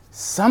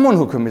 Someone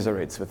who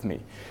commiserates with me.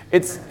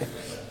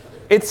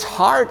 It's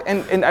hard,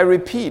 and I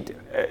repeat,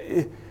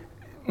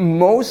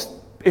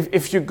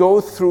 if you go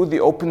through the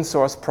open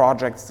source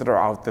projects that are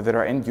out there that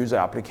are end user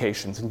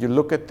applications and you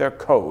look at their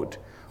code,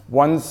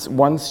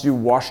 once you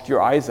washed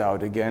your eyes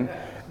out again,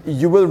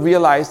 you will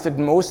realize that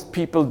most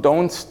people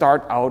don't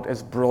start out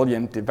as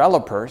brilliant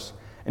developers.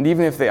 And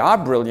even if they are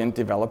brilliant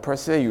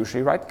developers, they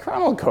usually write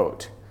kernel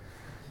code.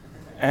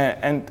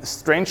 And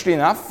strangely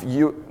enough,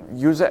 end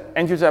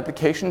user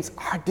applications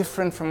are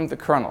different from the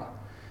kernel.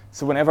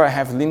 So whenever I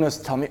have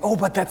Linux tell me, oh,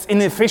 but that's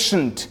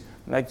inefficient.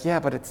 I'm like, yeah,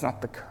 but it's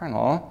not the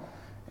kernel.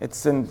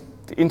 It's the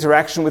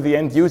interaction with the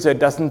end user. It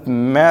doesn't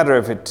matter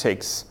if it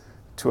takes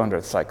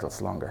 200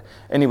 cycles longer.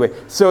 Anyway,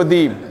 so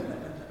you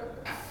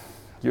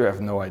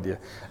have no idea.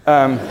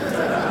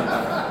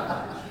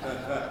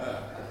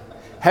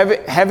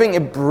 Having a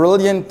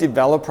brilliant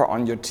developer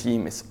on your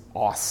team is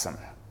awesome.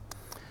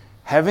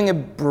 Having a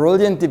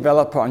brilliant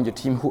developer on your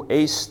team who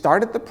A,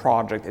 started the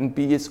project, and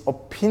B, is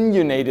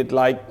opinionated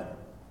like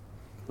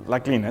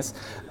Linus,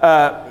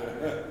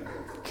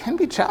 can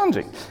be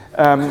challenging.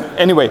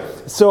 Anyway,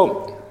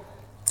 so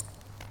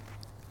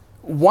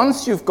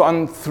once you've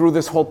gone through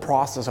this whole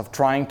process of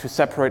trying to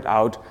separate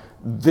out,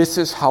 this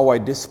is how I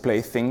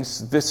display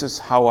things, this is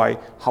how I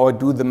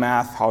do the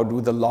math, how I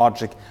do the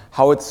logic,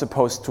 how it's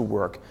supposed to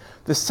work.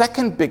 The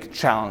second big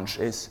challenge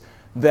is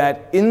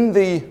that in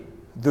the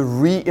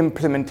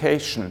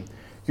re-implementation,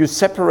 you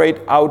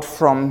separate out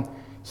from,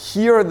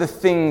 here are the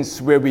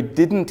things where we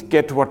didn't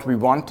get what we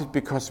wanted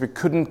because we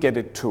couldn't get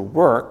it to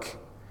work,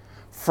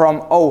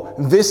 from, oh,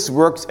 this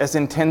works as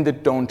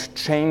intended, don't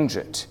change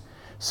it.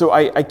 So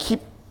I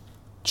keep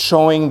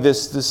showing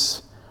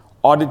this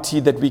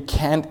oddity that we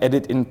can't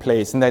edit in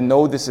place, and I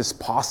know this is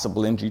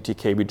possible in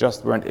GTK, we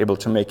just weren't able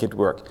to make it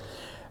work.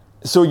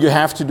 So you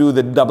have to do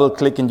the double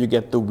click and you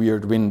get the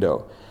weird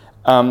window.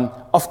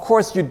 Of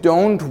course, you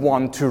don't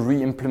want to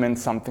re-implement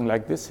something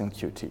like this in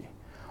Qt.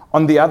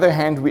 On the other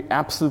hand, we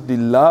absolutely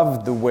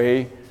loved the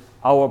way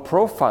our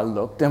profile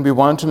looked, and we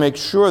wanted to make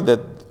sure that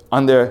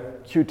under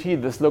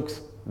Qt this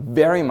looks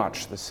very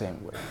much the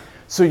same way.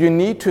 So you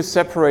need to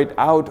separate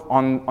out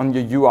on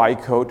your UI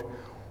code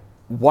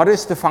what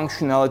is the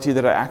functionality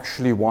that I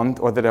actually want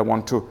or that I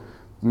want to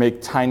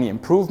make tiny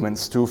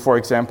improvements to. For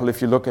example,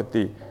 if you look at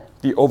the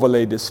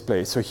overlay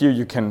display. So here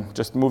you can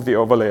just move the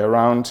overlay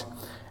around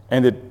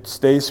and it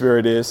stays where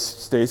it is,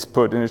 stays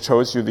put, and it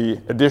shows you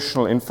the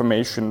additional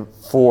information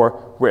for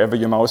wherever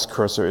your mouse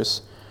cursor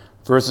is.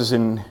 Versus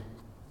in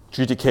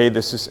GTK,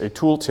 this is a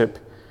tooltip,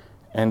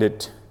 and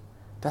it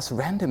does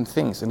random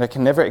things, and I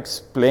can never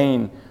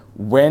explain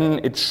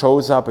when it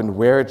shows up and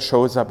where it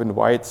shows up and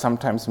why it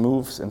sometimes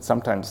moves and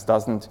sometimes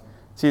doesn't.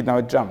 See, now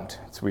it jumped.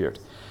 It's weird.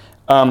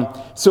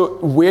 So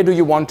where do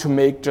you want to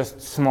make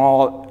just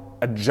small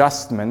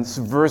adjustments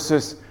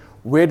versus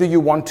where do you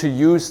want to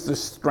use the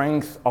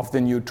strength of the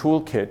new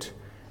toolkit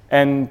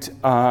and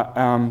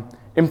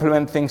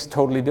implement things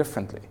totally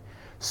differently?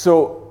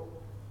 So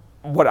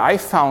what I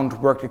found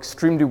worked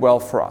extremely well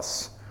for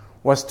us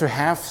was to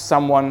have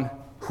someone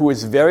who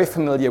is very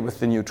familiar with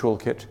the new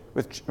toolkit,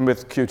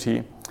 with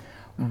Qt,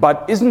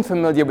 but isn't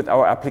familiar with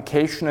our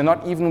application and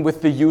not even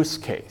with the use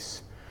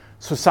case.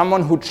 So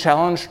someone who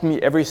challenged me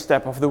every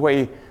step of the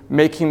way,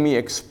 making me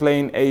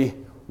explain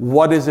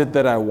what is it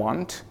that I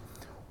want?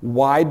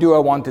 Why do I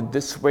want it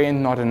this way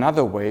and not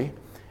another way?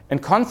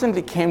 And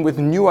constantly came with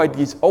new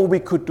ideas. Oh, we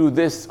could do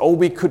this. Oh,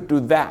 we could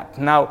do that.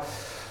 Now,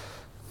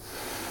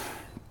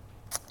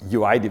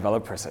 UI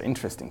developers are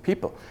interesting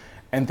people,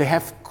 and they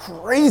have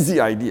crazy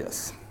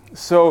ideas.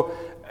 So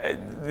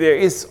there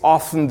is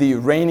often the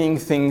reining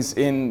things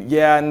in,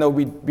 yeah, no,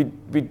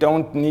 we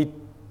don't need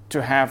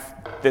to have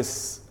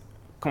this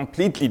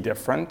completely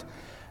different.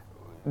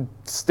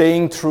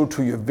 Staying true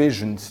to your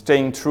vision,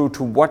 staying true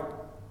to what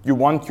you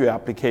want your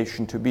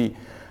application to be,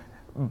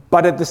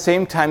 but at the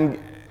same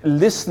time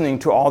listening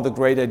to all the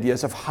great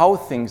ideas of how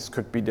things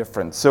could be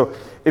different. So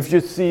if you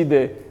see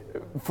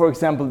for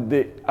example,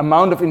 the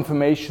amount of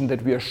information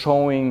that we are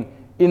showing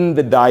in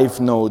the dive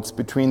nodes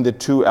between the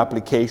two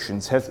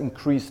applications has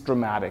increased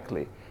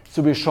dramatically.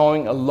 So we're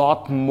showing a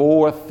lot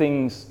more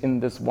things in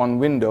this one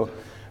window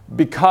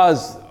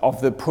because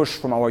of the push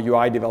from our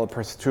UI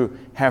developers to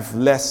have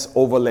less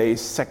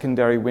overlays,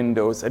 secondary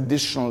windows,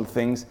 additional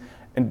things,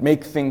 and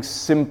make things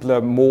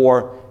simpler,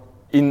 more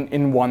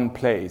in one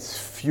place,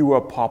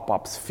 fewer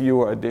pop-ups,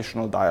 fewer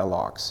additional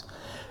dialogues.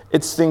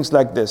 It's things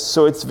like this.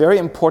 So it's very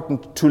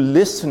important to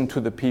listen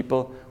to the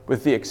people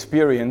with the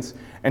experience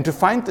and to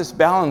find this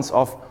balance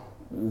of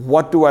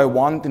what do I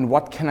want and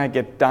what can I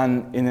get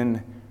done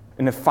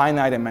in a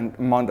finite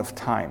amount of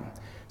time.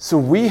 So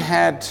we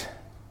had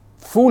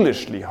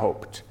foolishly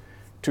hoped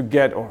to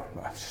get, or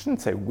I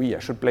shouldn't say we, I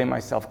should blame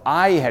myself.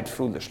 I had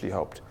foolishly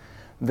hoped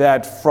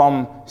that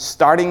from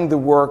starting the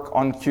work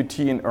on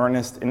Qt in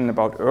earnest in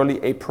about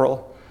early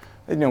April,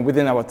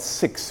 within about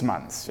 6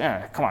 months.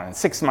 Yeah, come on, in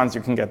 6 months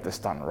you can get this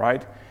done,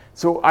 right?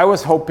 So I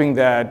was hoping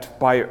that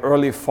by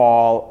early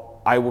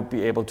fall, I would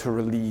be able to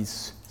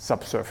release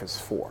Subsurface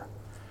 4.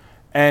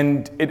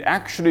 And it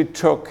actually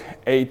took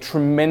a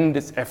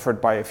tremendous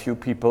effort by a few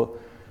people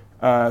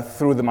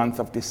through the month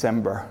of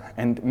December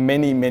and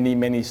many, many,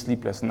 many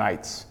sleepless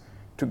nights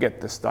to get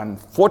this done.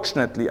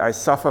 Fortunately, I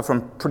suffer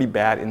from pretty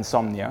bad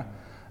insomnia,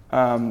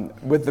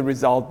 with the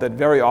result that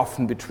very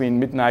often between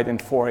midnight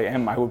and 4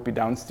 a.m. I would be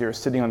downstairs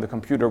sitting on the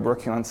computer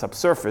working on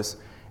Subsurface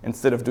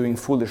instead of doing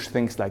foolish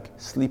things like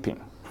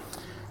sleeping.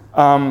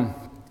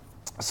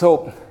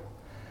 So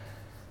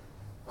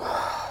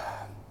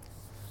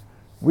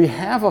we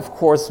have, of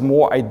course,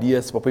 more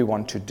ideas what we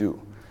want to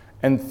do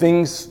and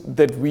things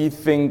that we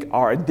think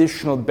are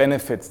additional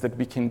benefits that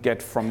we can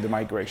get from the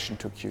migration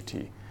to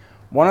Qt.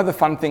 One of the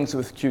fun things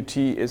with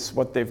Qt is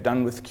what they've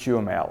done with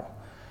QML,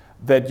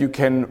 that you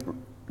can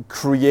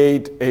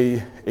create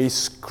a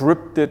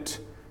scripted,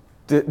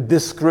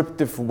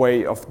 descriptive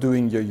way of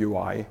doing your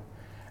UI.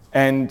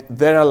 And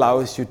that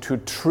allows you to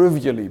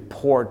trivially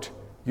port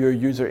your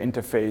user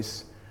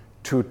interface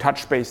to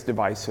touch-based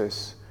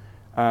devices.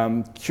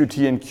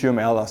 Qt and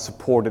QML are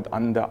supported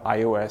under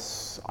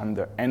iOS,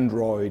 under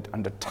Android,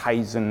 under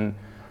Tizen,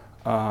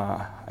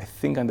 I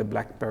think under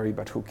BlackBerry,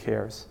 but who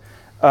cares?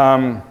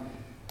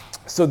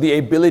 So the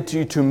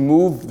ability to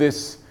move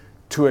this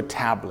to a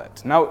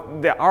tablet. Now,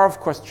 there are, of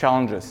course,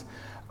 challenges.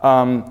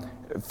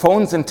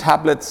 Phones and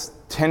tablets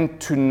tend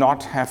to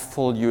not have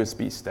full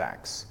USB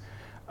stacks.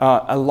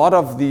 A lot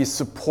of the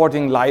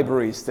supporting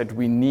libraries that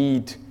we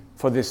need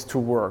for this to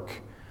work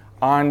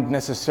aren't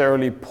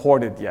necessarily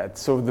ported yet.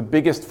 So the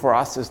biggest for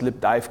us is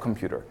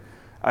libdivecomputer.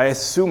 I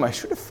assume, I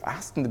should have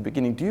asked in the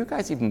beginning, do you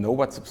guys even know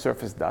what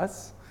Subsurface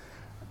does?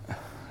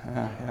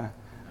 Yeah.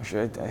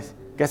 I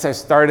guess I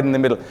started in the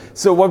middle.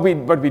 So what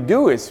we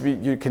do is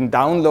you can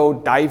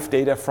download dive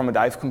data from a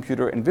dive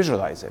computer and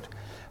visualize it.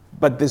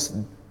 But this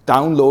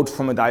download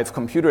from a dive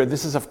computer,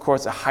 this is of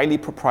course a highly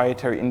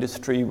proprietary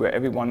industry where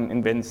everyone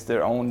invents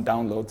their own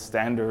download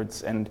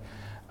standards, and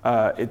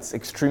it's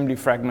extremely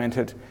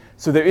fragmented.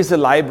 So there is a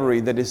library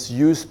that is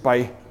used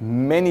by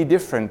many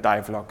different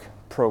divelog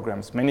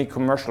programs, many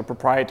commercial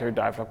proprietary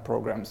divelog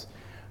programs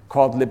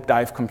called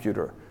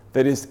libdivecomputer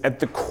that is at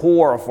the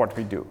core of what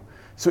we do.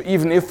 So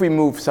even if we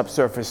move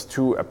Subsurface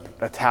to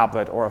a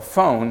tablet or a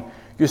phone,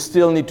 you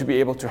still need to be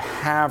able to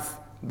have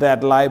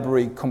that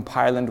library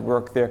compile and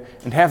work there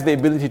and have the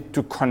ability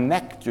to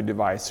connect your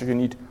device. So you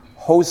need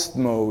host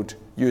mode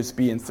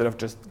USB instead of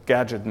just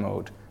gadget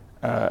mode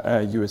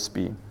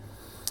USB.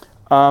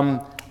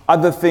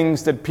 Other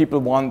things that people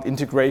want,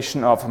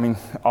 integration of, I mean,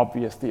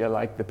 obviously I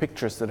like the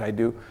pictures that I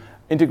do,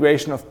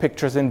 integration of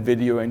pictures and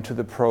video into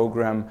the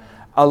program,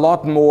 a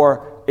lot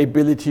more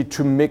ability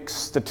to mix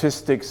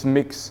statistics,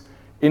 mix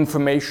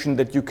information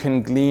that you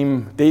can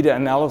glean, data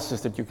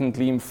analysis that you can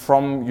glean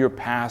from your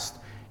past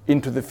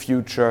into the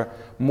future,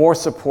 more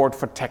support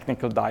for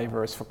technical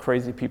divers, for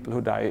crazy people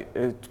who diving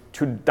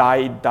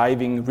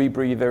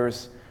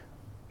rebreathers,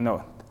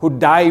 no, who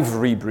dive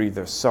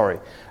rebreathers, sorry,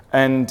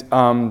 and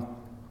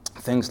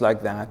things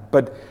like that.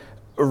 But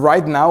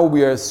right now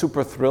we are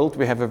super thrilled.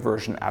 We have a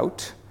version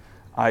out.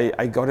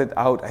 I got it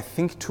out, I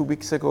think 2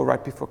 weeks ago,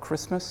 right before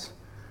Christmas.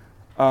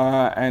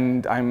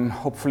 And I'm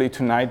hopefully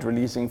tonight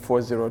releasing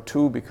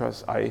 4.02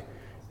 because I,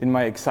 in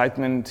my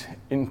excitement,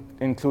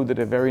 included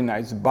a very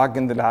nice bug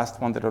in the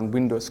last one that on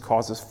Windows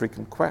causes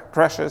frequent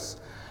crashes.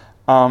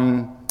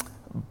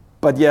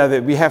 But yeah,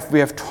 we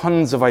have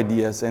tons of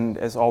ideas, and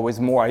as always,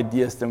 more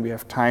ideas than we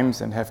have times,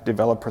 and have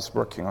developers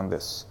working on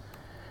this.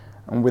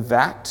 And with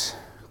that,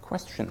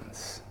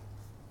 questions?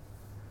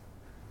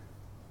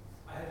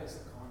 I have just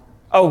a comment.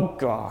 Oh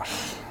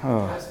gosh.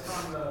 Oh. That's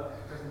from the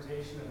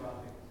presentation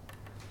about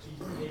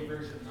the GTK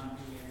version not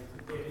being able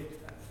to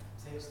edit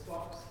a text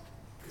box.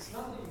 It's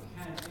not that you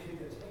can't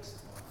edit a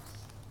text box.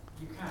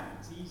 You can.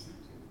 It's easy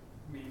to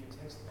make a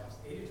text box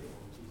editable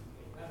in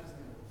GTK. That isn't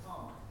the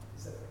problem.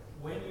 It's that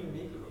when you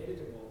make it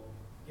editable,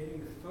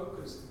 getting the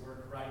focus to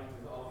work right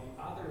with all the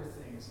other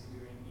things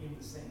you're doing in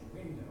the same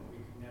window, we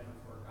can never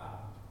work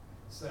out.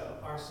 So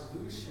our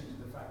solution to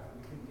the fact that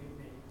we can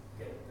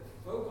get the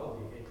focal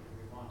behavior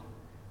we wanted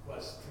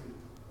was to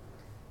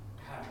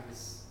have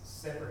this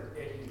separate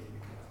editing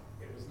window.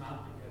 It was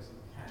not because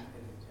you can't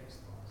edit text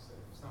box. So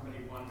if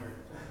somebody wondered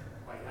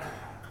why that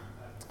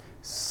happened.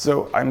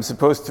 So I'm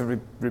supposed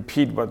to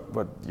repeat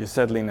what you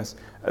said, Linus.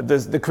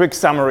 The quick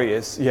summary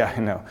is, yeah,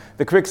 I know.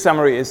 The quick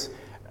summary is,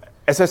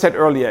 as I said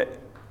earlier,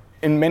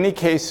 in many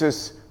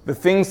cases, the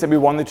things that we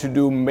wanted to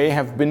do may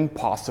have been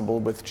possible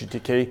with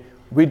GTK.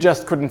 We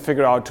just couldn't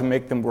figure out to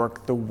make them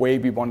work the way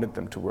we wanted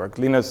them to work.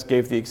 Linus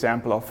gave the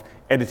example of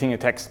editing a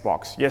text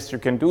box. Yes, you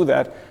can do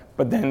that,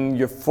 but then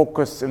your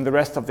focus in the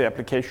rest of the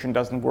application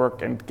doesn't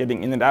work, and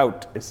getting in and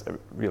out is a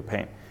real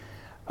pain.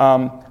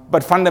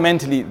 But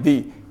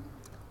fundamentally,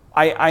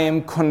 I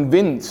am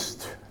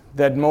convinced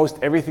that most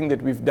everything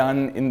that we've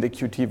done in the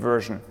Qt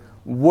version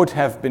would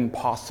have been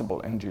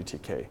possible in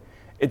GTK.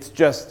 It's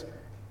just,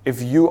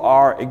 if you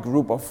are a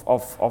group of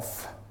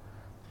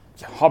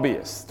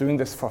hobbyists doing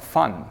this for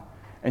fun,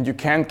 and you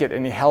can't get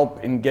any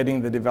help in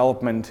getting the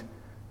development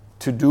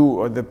to do,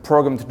 or the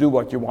program to do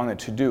what you want it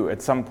to do,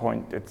 at some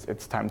point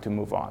it's time to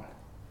move on.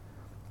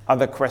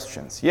 Other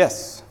questions?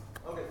 Yes?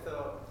 Okay,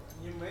 so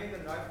you made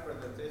a nice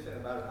presentation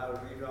about how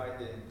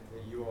rewriting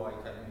the UI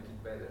can make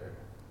it better.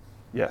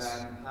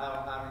 Yes. And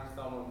how having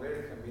someone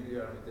very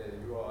familiar with the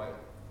UI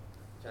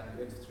can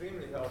be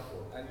extremely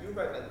helpful. And you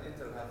guys at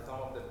Intel have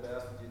some of the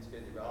best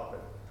GTK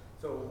developers.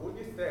 So would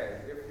you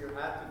say if you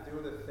had to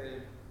do the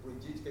same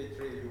with GTK3,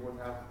 you would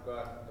have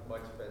got a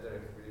much better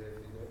experience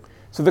in it?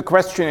 So the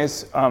question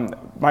is,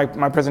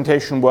 my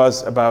presentation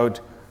was about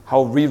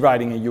how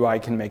rewriting a UI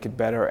can make it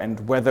better, and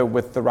whether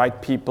with the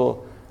right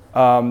people,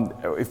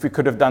 if we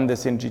could have done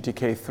this in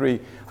GTK3.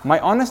 My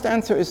honest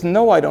answer is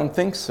no, I don't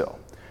think so.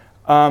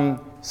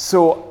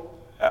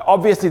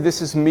 Obviously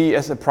this is me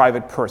as a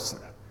private person.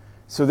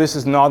 So this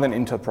is not an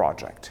Intel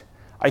project.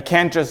 I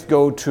can't just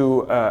go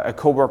to a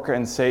coworker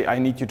and say, I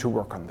need you to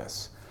work on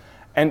this.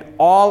 And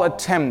all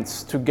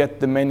attempts to get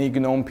the many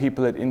GNOME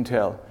people at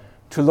Intel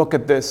to look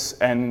at this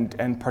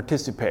and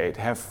participate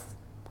have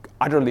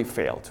utterly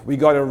failed. We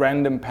got a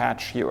random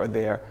patch here or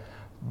there,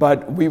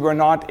 but we were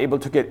not able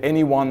to get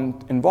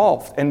anyone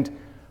involved. And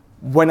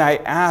when I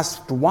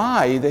asked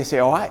why, they say,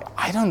 oh,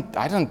 I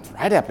don't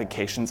write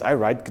applications, I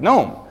write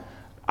GNOME.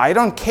 I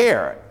don't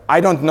care.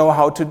 I don't know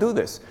how to do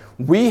this.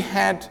 We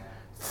had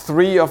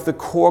 3 of the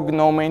core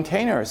GNOME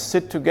maintainers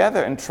sit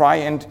together and try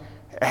and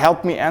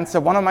help me answer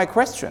one of my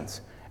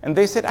questions. And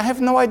they said, I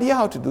have no idea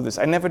how to do this.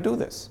 I never do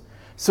this.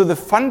 So the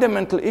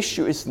fundamental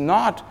issue is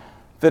not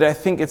that I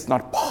think it's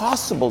not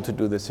possible to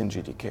do this in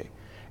GTK.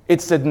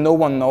 It's that no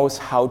one knows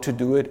how to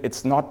do it.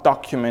 It's not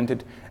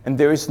documented. And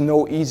there is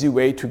no easy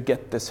way to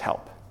get this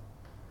help.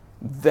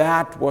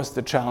 That was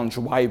the challenge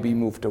why we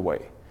moved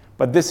away.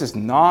 But this is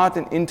not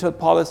an Intel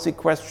policy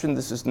question.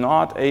 This is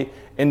not an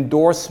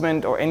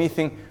endorsement or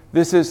anything.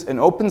 This is an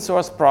open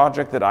source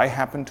project that I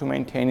happen to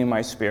maintain in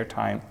my spare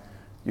time,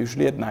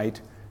 usually at night.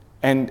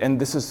 And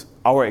this is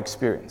our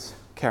experience.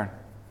 Karen?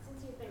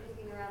 Since you've been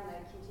kicking around the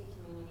Qt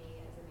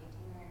community as a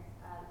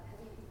maintainer,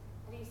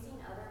 have you seen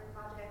other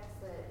projects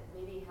that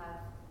maybe have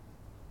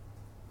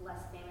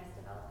less famous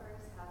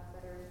developers have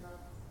better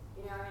results?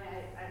 You know,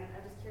 I mean,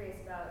 I'm just curious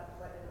about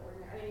what an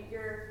ordinary, I mean,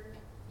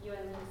 you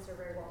and Linux are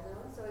very well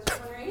known, so I was just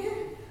wondering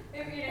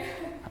if, you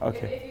know,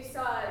 if you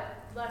saw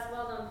less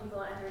well-known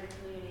people enter the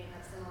community and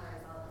have similar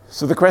results.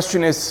 So the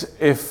question is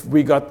if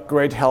we got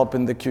great help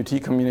in the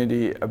Qt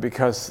community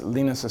because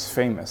Linus is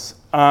famous.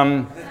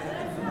 Well,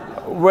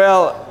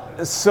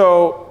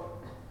 so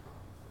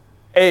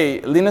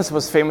Linus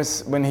was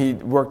famous when he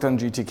worked on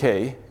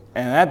GTK,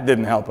 and that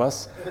didn't help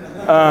us.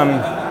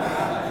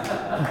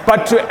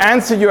 But to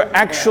answer your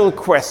actual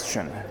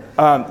question,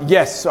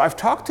 yes, so I've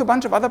talked to a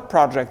bunch of other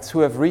projects who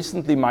have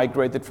recently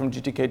migrated from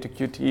GTK to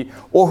Qt,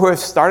 or who have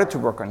started to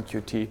work on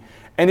Qt.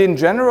 And in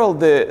general,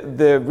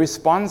 the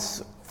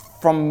response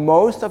from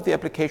most of the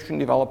application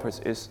developers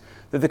is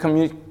that the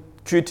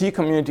Qt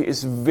community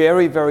is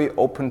very, very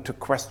open to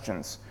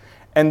questions.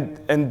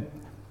 And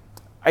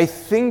I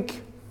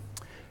think,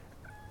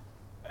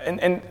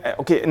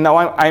 okay, now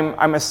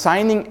I'm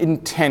assigning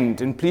intent,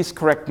 and please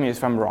correct me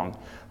if I'm wrong.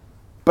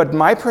 But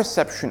my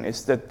perception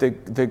is that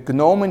the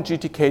GNOME and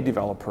GTK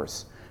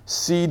developers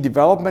see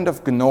development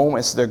of GNOME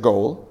as their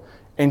goal,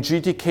 and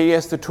GTK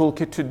as the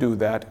toolkit to do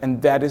that,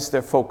 and that is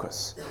their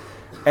focus.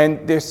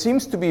 And there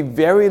seems to be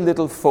very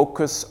little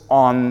focus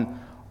on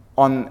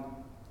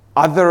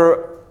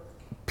other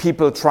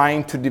people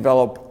trying to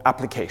develop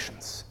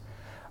applications.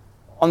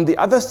 On the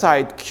other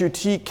side,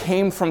 Qt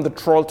came from the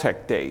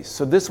Trolltech days.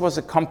 So this was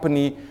a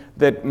company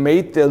that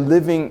made their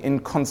living in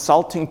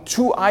consulting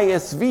to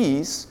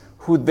ISVs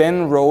who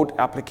then wrote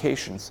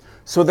applications.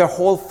 So their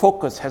whole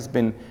focus has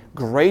been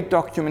great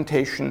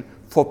documentation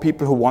for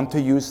people who want to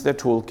use their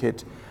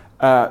toolkit,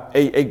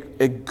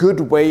 a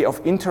good way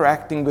of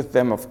interacting with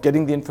them, of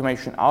getting the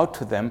information out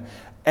to them.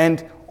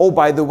 And, oh,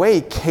 by the way,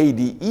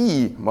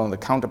 KDE, well, the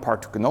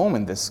counterpart to GNOME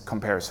in this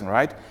comparison,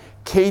 right?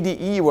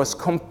 KDE was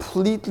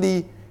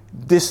completely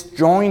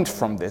disjoined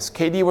from this.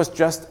 KDE was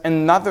just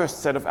another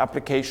set of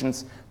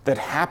applications that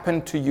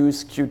happened to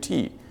use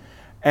Qt.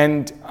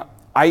 And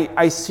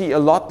I see a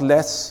lot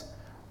less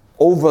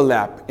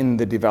overlap in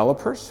the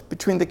developers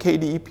between the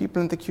KDE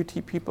people and the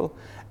Qt people,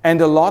 and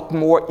a lot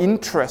more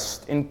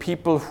interest in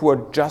people who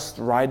are just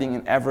writing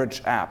an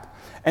average app.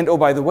 And oh,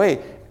 by the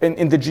way,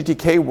 in the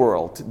GTK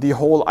world, the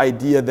whole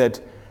idea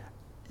that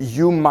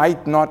you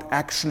might not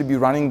actually be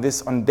running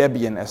this on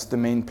Debian as the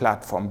main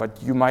platform,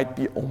 but you might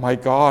be, oh my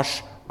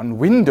gosh, on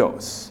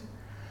Windows.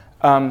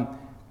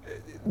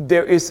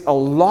 There is a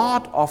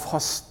lot of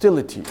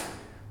hostility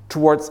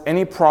towards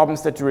any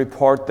problems that you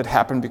report that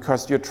happen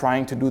because you're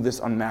trying to do this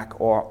on Mac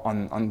or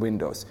on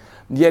Windows.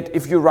 Yet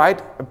if you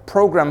write a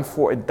program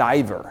for a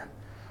diver,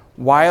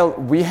 while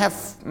we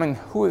have, I mean,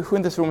 who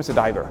in this room is a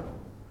diver?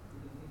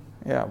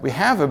 Yeah, we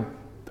have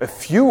a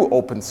few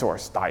open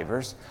source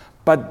divers,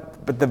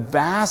 but the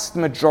vast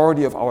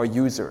majority of our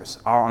users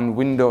are on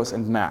Windows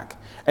and Mac.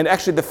 And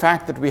actually the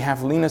fact that we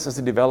have Linus as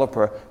a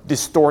developer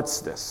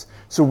distorts this.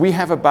 So we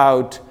have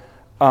about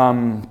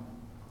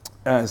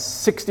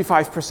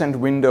 65%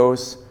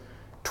 Windows,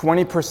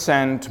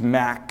 20%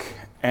 Mac,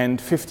 and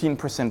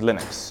 15%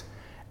 Linux.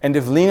 And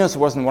if Linus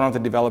wasn't one of the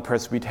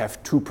developers, we'd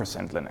have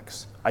 2%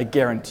 Linux. I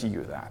guarantee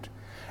you that.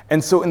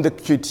 And so in the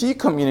Qt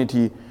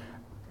community,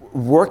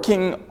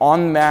 working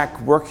on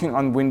Mac, working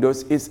on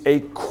Windows is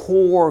a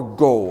core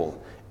goal.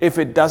 If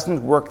it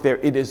doesn't work there,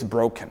 it is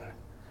broken.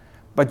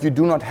 But you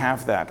do not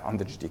have that on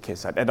the GTK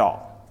side at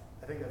all.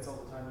 I think that's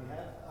all the time we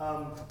have.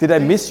 Did I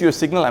miss your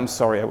signal? I'm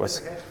sorry, I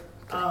was. Okay.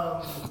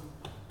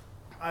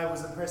 I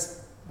was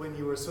impressed when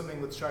you were swimming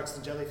with sharks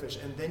and jellyfish,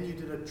 and then you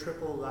did a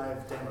triple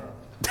live demo.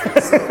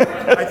 So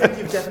I think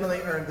you've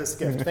definitely earned this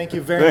gift. Thank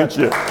you very much.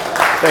 Thank you.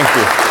 Thank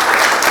you.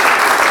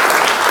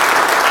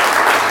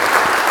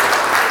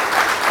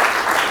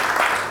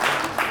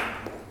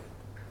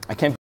 I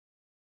can't